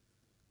square.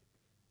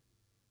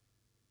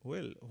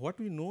 Well, what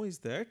we know is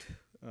that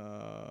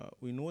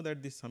we know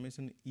that this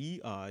summation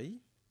E I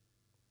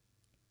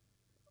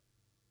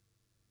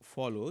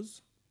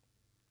follows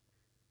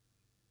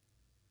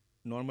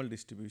normal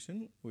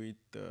distribution with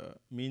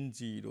mean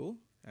 0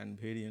 and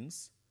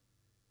variance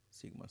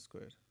sigma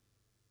square.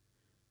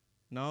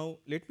 Now,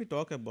 let me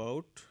talk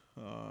about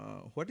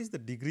what is the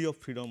degree of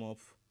freedom of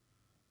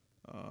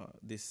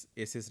this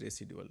SS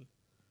residual.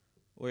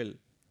 Well,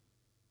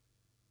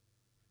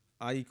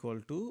 I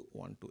equal to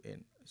 1 to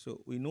n.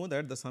 So, we know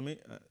that the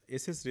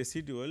SS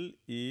residual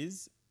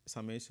is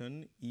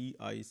summation E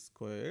I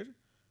square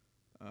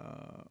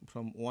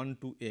from 1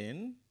 to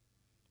n,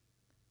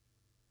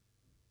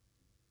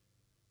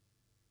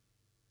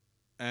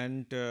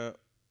 and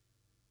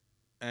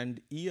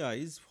E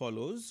I's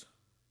follows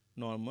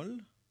normal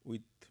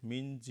with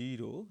mean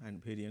 0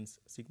 and variance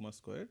sigma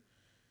square.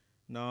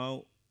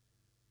 Now,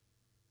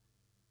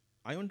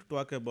 I want to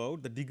talk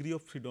about the degree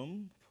of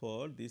freedom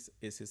for this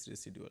SS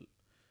residual.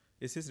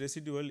 SS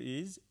residual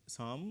is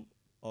sum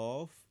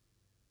of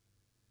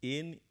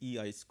n E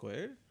I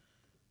square,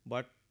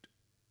 but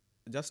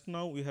just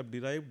now we have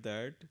derived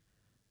that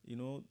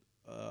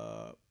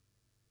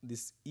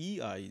this E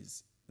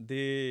I's,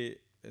 they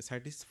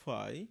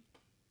satisfy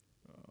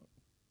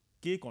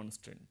k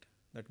constraint.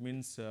 That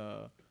means,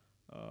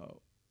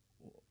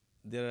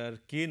 there are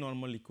k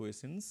normal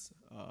equations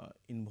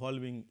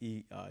involving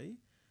E I.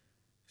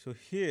 So,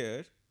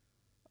 here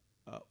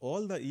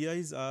all the E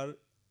I's are,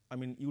 I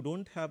mean, you do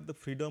not have the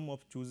freedom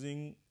of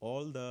choosing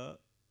all the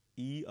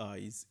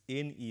EIs,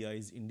 n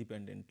EIs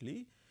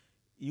independently,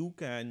 you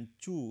can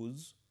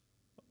choose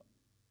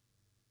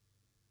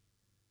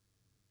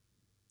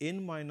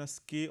n minus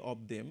k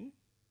of them.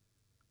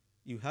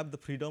 You have the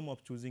freedom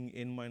of choosing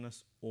n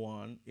minus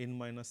 1, n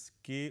minus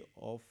k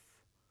of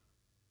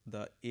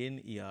the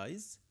n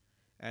EIs,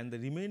 and the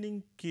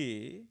remaining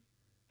k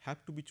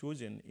have to be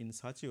chosen in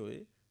such a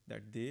way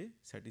that they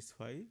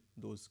satisfy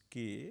those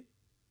k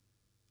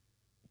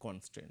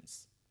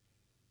constraints.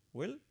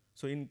 Well,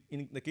 so in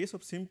the case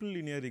of simple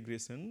linear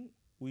regression,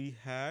 we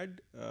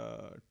had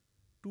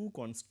two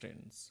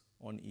constraints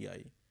on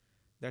EI.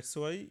 That is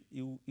why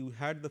you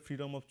had the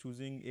freedom of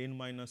choosing n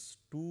minus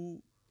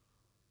 2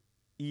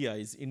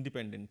 EIs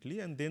independently,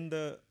 and then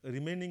the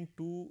remaining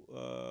two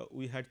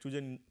we had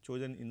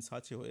chosen in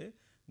such a way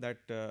that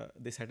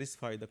they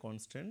satisfy the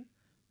constant,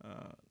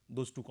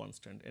 those two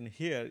constraints. And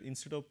here,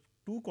 instead of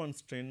two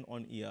constraint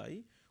on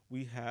EI,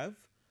 we have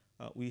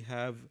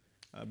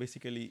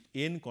basically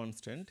n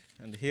constant,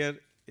 and here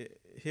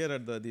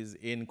are these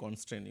n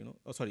constant,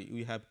 sorry,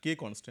 we have k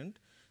constant,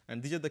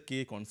 and these are the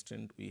k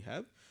constant we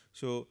have.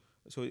 So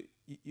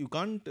you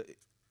can't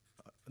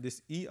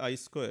this EI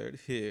squared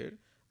here,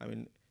 I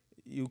mean,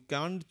 you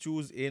can't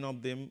choose n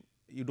of them.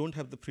 You don't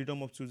have the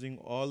freedom of choosing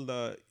all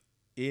the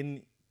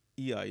n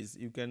EIs.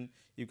 You can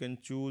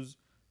choose.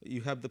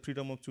 You have the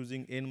freedom of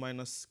choosing n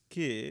minus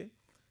k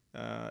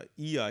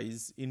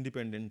EIs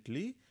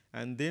independently,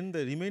 and then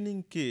the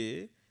remaining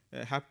k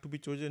have to be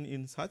chosen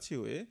in such a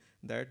way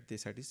that they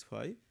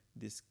satisfy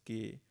this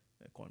k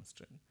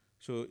constraint.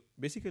 So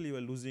basically, you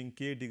are losing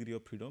k degree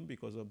of freedom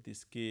because of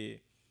this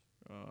k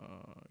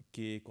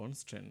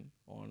constraint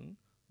on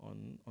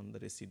the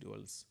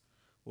residuals.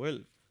 Well,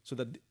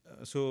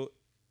 so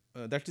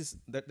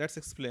that's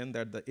explained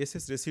that the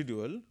SS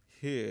residual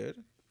here,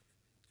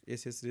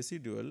 SS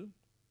residual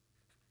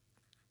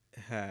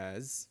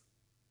has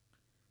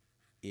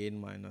n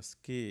minus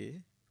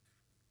k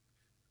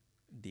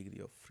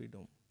degree of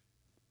freedom,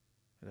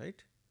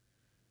 right.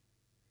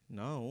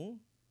 Now,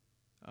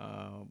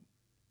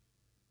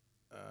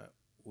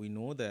 we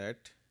know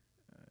that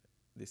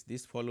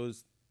this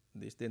follows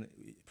this, then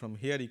from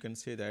here you can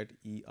say that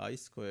EI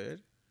square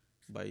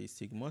by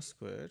sigma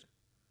square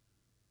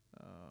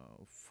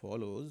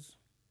follows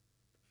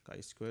chi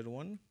square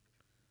 1,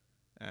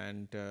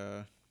 and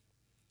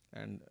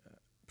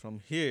from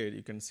here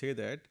you can say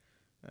that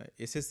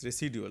SS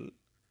residual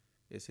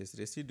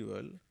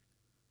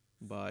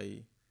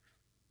by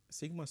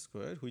sigma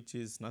square, which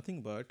is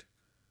nothing but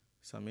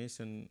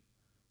summation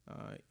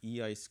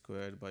EI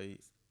square by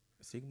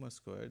sigma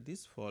square.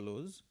 This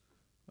follows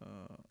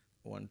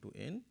 1 to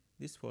n,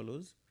 this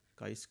follows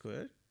chi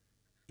square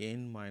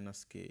n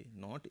minus k,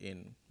 not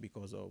n,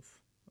 because of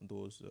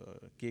those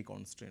k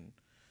constraint.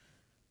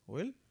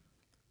 Well,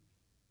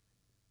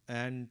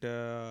 and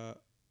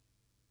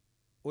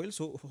well,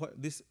 so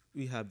this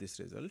we have this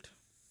result,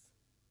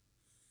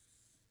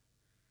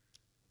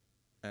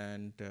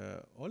 and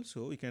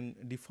also we can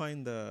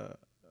define the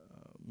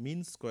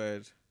mean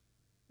square,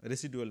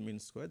 residual mean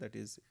square, that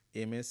is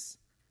MS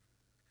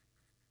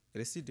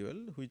residual,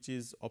 which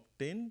is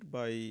obtained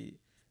by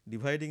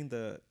dividing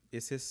the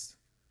SS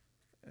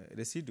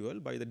residual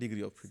by the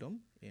degree of freedom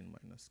n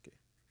minus k.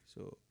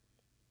 So,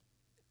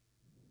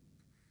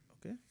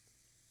 okay,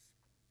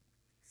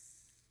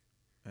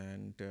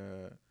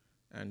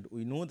 and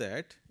we know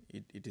that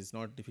it is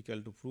not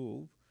difficult to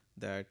prove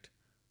that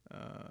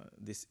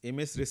this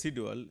MS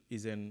residual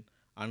is an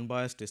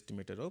unbiased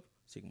estimator of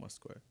sigma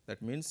square.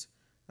 That means,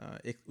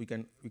 we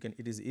can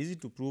it is easy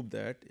to prove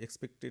that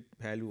expected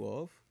value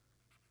of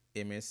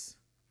MS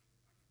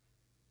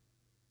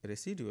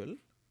residual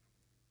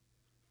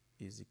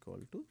is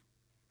equal to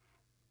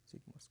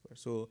sigma square.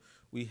 So,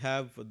 we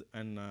have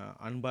an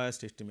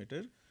unbiased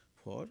estimator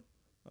for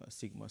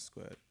sigma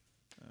square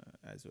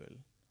as well.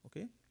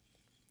 Okay.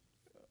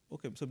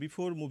 Okay. So,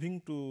 before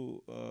moving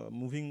to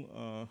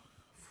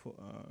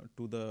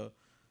to the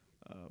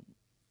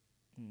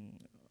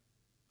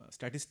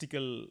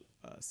statistical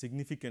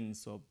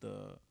significance of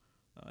the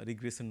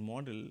regression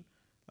model,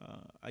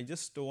 I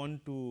just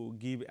want to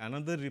give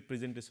another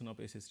representation of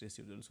SS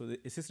residual. So, the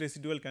SS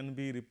residual can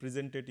be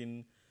represented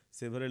in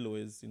several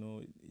ways,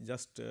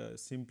 just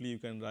simply you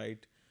can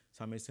write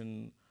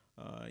summation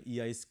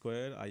EI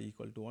square I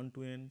equal to 1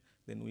 to n,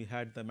 then we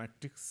had the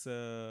matrix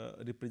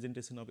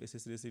representation of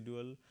SS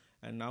residual,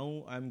 and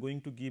now I am going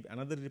to give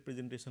another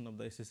representation of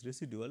the SS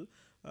residual,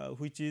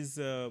 which is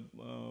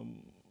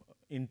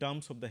in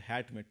terms of the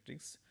hat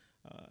matrix.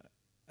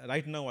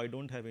 Right now, I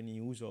do not have any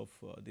use of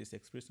this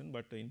expression,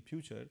 but in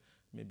future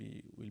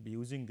maybe we will be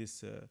using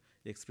this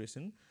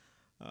expression.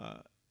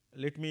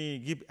 Let me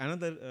give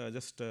another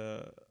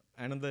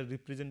another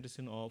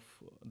representation of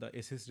the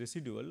SS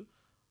residual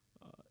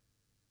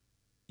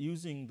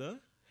using the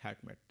hat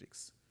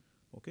matrix.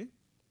 Okay.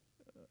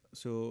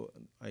 So,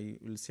 I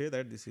will say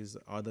that this is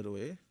other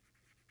way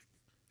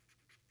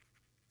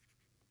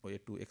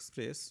to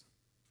express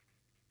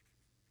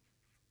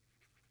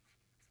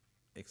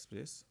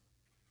SS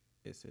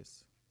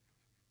residual.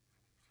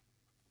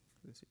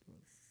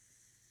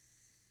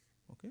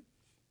 Okay.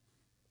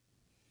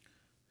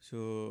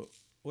 So,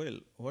 well,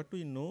 what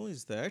we know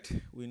is that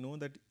we know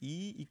that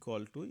E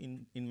equal to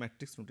in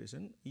matrix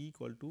notation E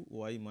equal to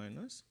y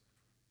minus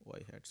y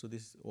hat. So,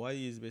 this y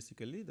is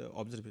basically the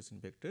observation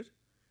vector,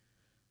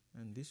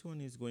 and this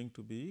one is going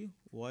to be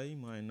y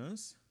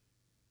minus,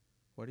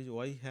 what is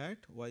y hat?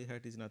 Y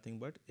hat is nothing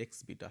but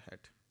x beta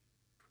hat,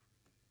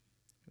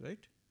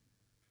 right.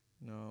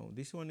 Now,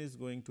 this one is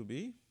going to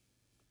be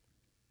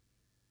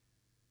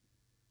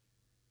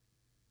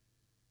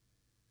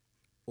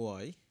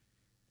y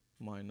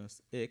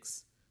minus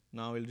x.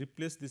 Now, I will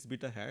replace this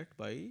beta hat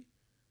by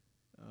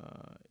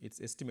its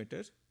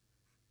estimator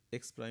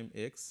x prime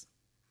x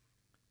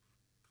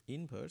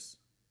inverse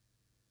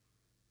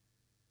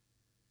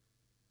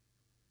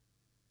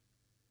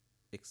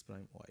x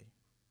prime y,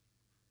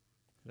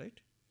 right.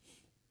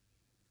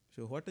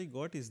 So, what I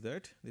got is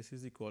that this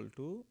is equal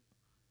to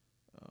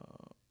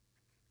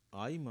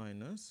I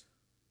minus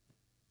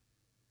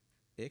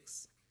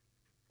x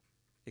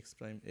x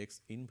prime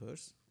x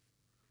inverse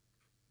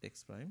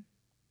x prime,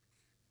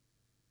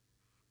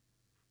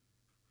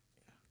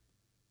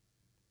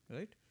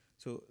 right.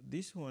 So,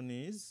 this one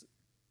is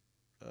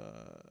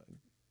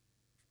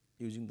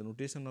using the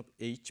notation of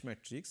H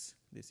matrix,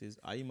 this is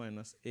I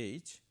minus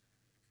H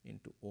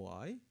into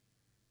Y.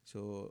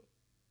 So,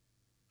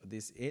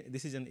 this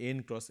is an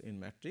n cross n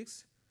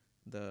matrix,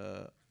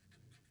 the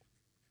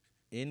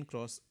n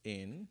cross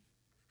n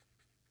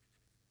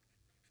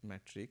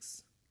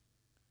matrix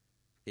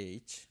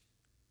H,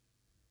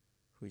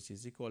 which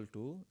is equal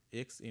to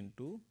x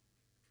into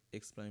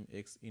x prime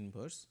x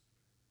inverse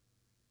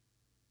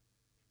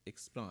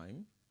x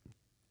prime,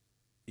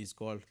 is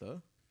called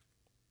the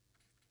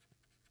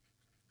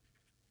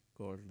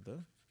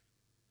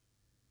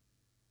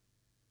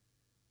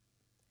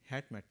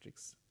hat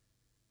matrix.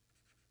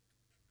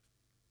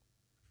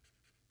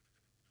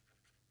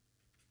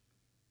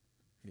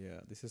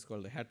 Yeah, this is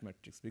called the hat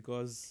matrix,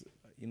 because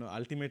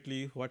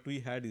ultimately what we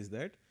had is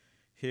that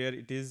here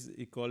it is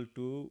equal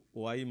to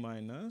y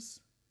minus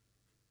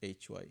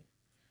h y.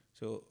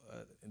 So,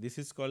 this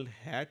is called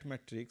hat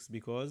matrix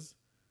because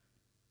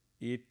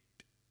it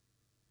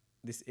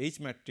this H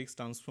matrix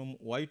transform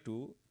y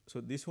to. So,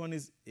 this one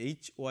is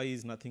h y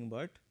is nothing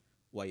but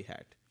y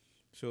hat.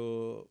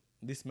 So,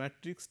 this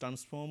matrix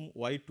transform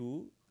y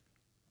to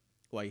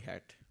y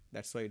hat,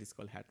 that is why it is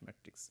called hat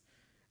matrix.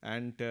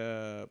 And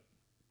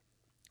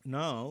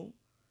now,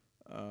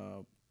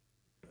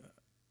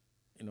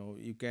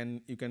 you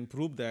can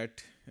prove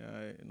that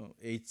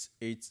h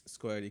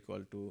square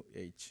equal to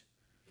h.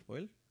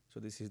 Well, so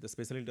this is the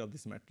speciality of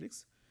this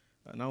matrix.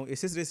 Now,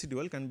 SS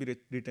residual can be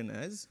written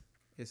as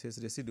SS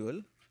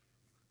residual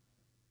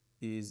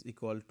is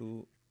equal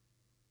to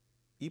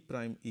E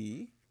prime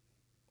E,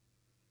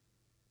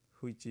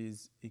 which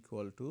is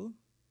equal to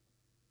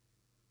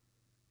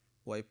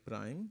y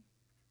prime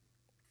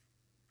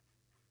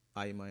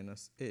I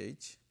minus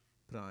h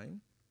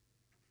prime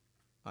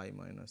I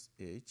minus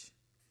h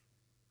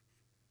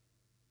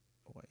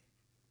y.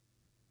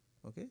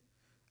 Okay.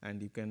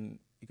 And you can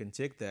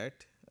check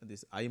that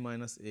this I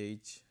minus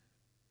h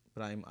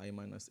prime I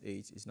minus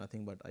h is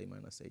nothing but I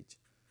minus h.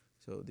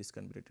 So, this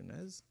can be written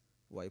as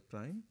y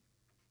prime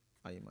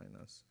I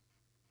minus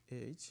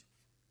h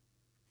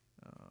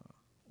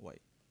y.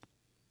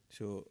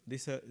 So,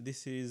 this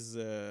is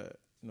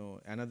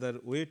another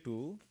way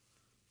to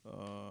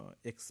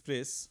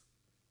express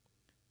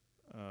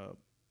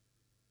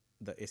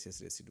the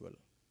SS residual,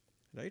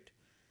 right.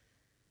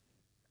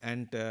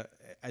 And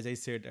as I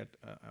said that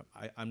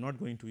I am not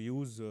going to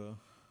use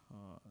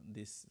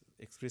this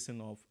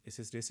expression of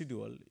SS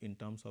residual in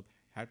terms of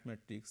hat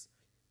matrix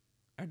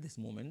at this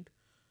moment.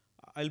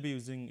 I will be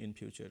using in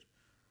future.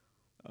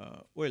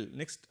 Well,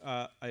 next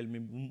I will be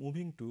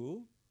moving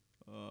to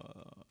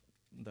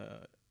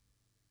the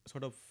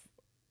sort of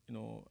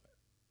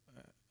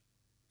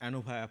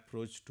ANOVA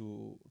approach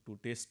to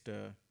test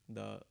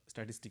the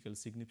statistical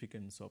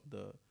significance of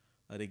the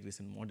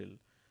regression model.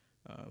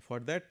 For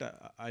that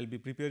I will be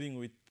preparing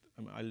with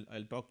I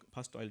will talk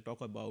first, I will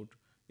talk about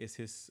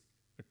SS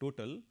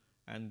total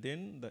and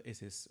then the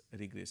SS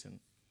regression.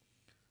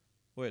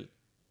 Well,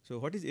 so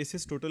what is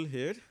SS total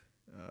here?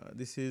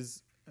 This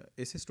is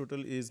SS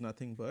total is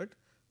nothing but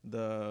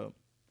the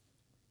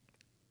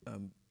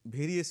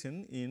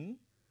variation in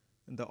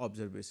the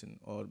observation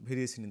or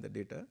variation in the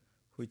data,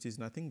 which is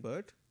nothing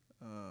but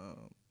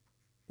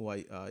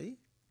y I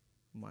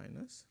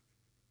minus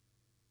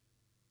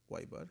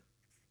y bar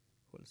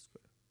whole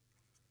square,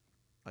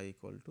 I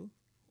equal to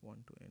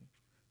 1 to n.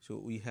 So,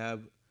 we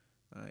have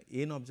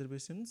n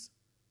observations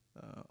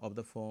of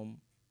the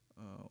form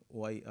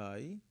y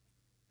I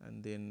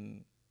and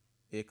then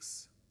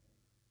x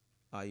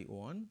I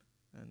 1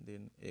 and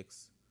then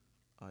x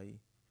I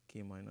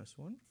k minus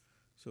 1.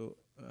 So,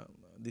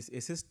 this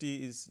SST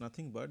is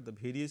nothing but the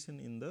variation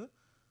in the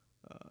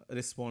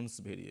response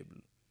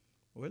variable.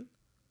 Well,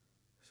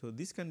 so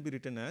this can be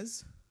written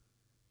as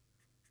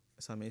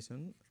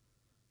summation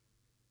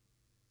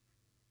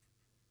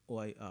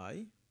y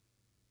I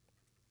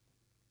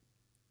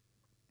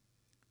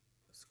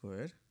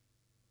square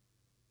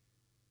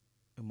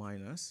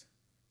minus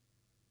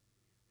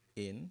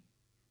n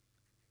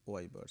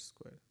y bar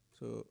square.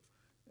 So,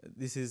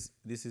 this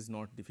is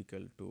not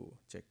difficult to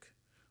check.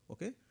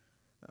 Okay.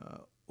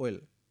 Well,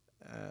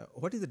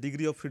 what is the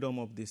degree of freedom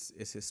of this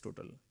SS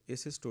total?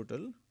 SS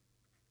total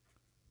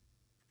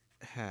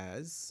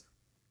has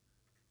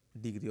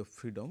degree of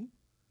freedom,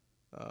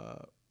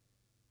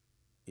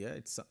 yeah,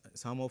 it is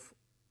sum of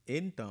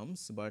n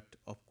terms, but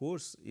of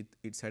course,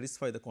 it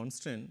satisfy the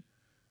constraint,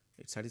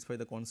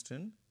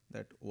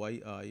 that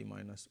y I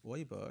minus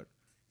y bar,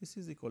 this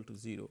is equal to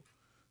 0.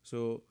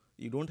 So,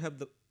 you do not have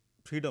the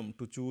freedom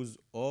to choose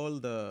all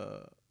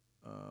the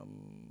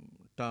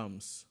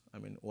terms, I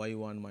mean y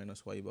 1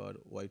 minus y bar,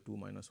 y 2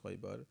 minus y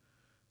bar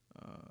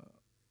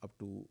up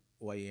to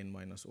y n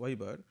minus y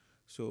bar.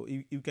 So,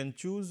 you can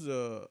choose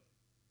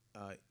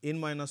n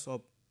minus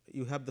of,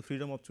 you have the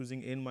freedom of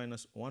choosing n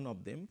minus 1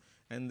 of them,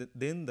 and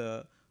then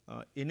the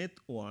nth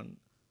one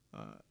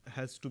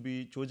has to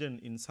be chosen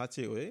in such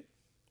a way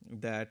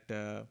that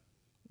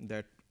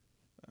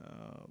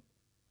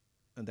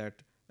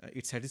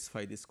it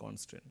satisfy this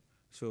constraint.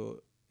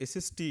 So,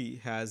 SST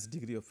has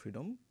degree of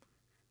freedom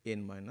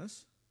n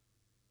minus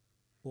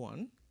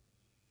 1.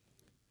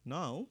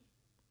 Now,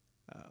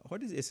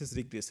 what is SS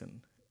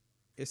regression?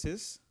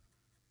 SS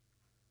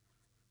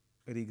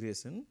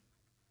regression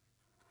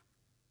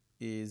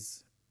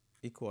is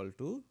equal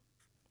to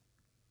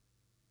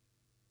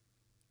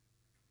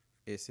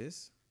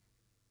SS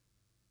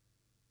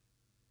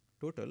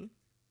total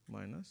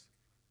minus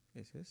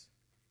SS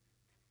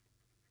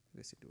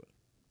residual,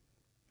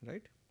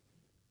 right.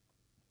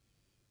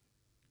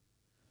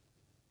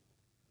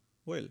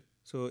 Well,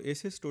 so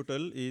SS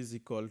total is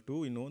equal to,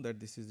 we know that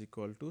this is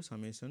equal to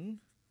summation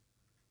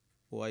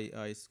y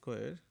I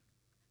square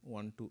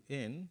 1 to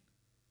n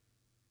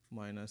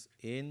minus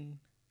n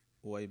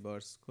y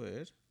bar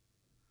square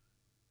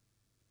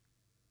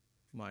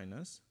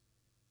minus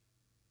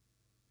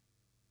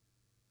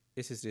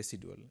SS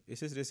residual.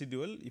 SS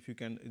residual, if you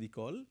can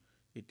recall,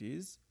 it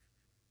is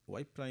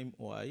y prime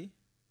y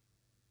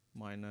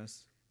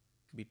minus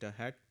beta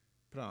hat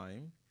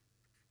prime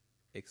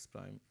x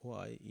prime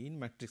y in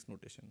matrix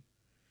notation.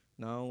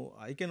 Now,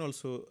 I can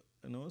also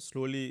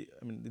slowly,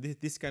 I mean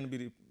this can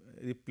be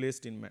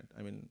replaced in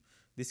I mean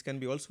this can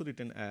be also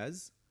written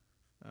as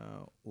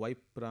y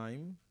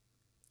prime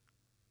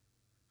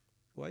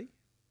y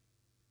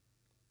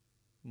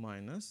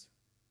minus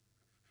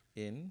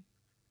n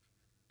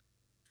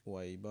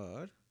y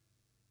bar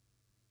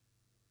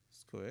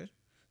square.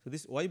 So,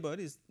 this y bar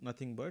is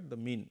nothing but the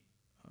mean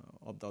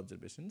of the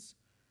observations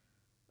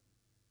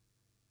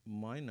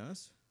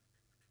minus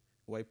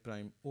y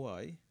prime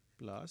y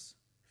plus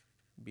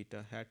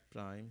beta hat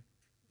prime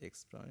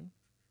x prime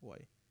y.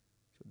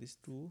 So, these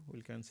two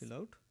will cancel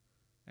out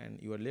and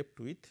you are left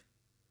with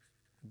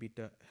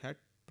beta hat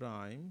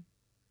prime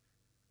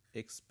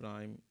x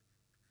prime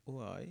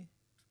y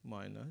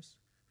minus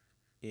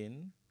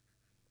n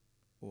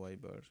y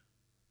bar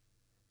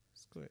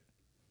square.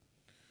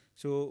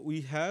 So,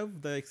 we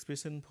have the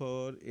expression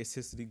for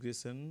SS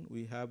regression,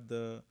 we have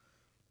the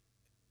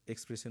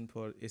expression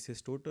for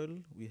SS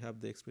total, we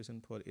have the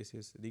expression for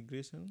SS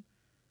regression,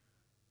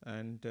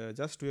 and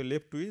just we are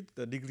left with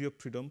the degree of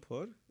freedom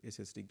for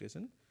SS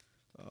regression.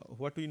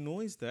 What we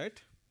know is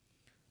that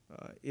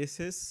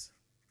SS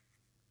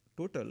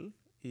total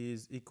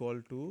is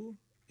equal to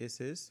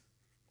SS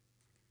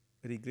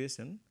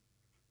regression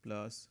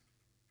plus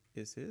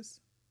SS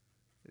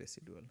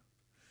residual.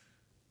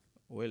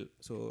 Well,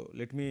 so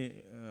let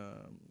me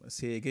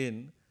say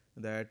again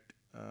that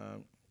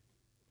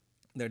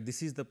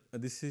this is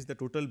the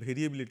total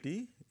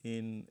variability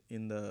in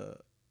the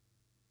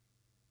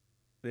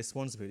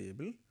response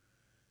variable,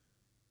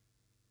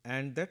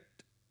 and that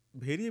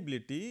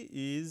variability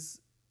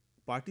is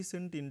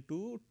partitioned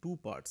into two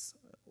parts.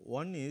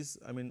 One is,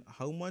 I mean,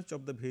 how much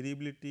of the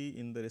variability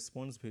in the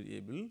response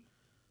variable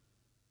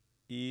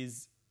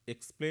is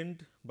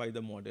explained by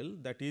the model,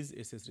 that is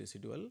SS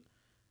residual,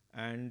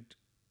 and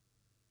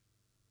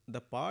the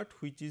part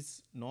which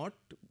is not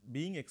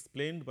being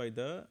explained by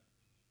the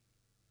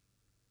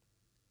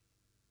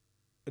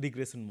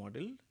regression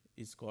model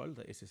is called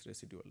the SS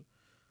residual.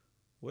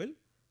 Well,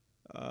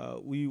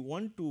 we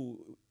want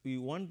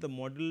the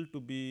model to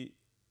be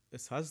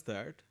such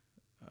that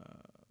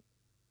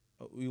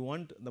we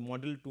want the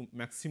model to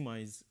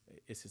maximize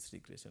SS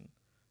regression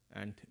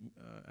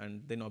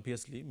and then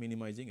obviously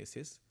minimizing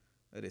SS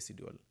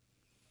residual.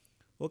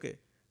 Okay.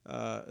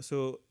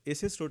 So,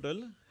 SS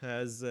total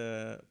has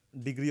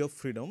degree of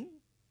freedom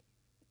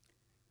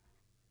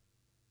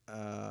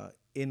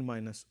n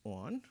minus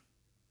 1.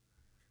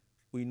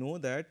 We know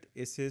that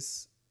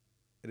SS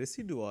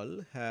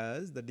residual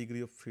has the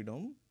degree of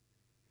freedom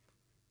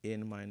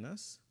n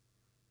minus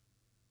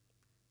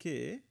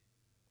k,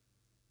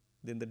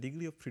 then the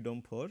degree of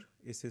freedom for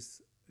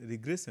SS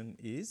regression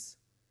is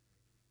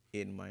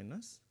n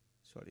minus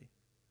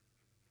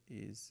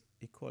is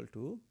equal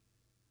to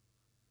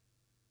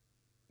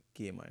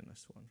k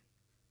minus 1.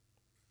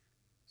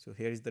 So,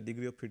 here is the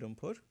degree of freedom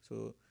for,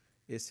 so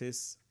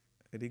SS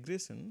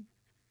regression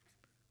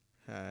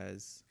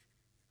has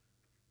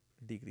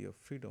degree of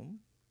freedom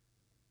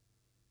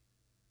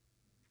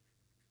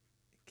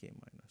k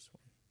minus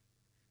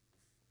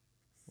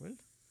 1.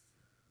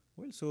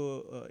 Well,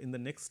 so in the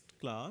next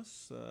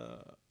class,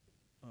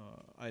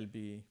 I will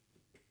be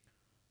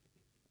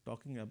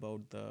talking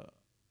about the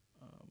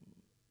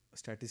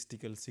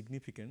statistical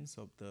significance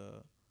of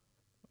the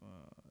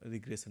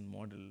regression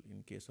model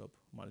in case of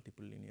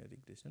multiple linear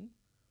regression.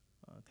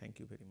 Thank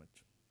you very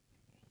much.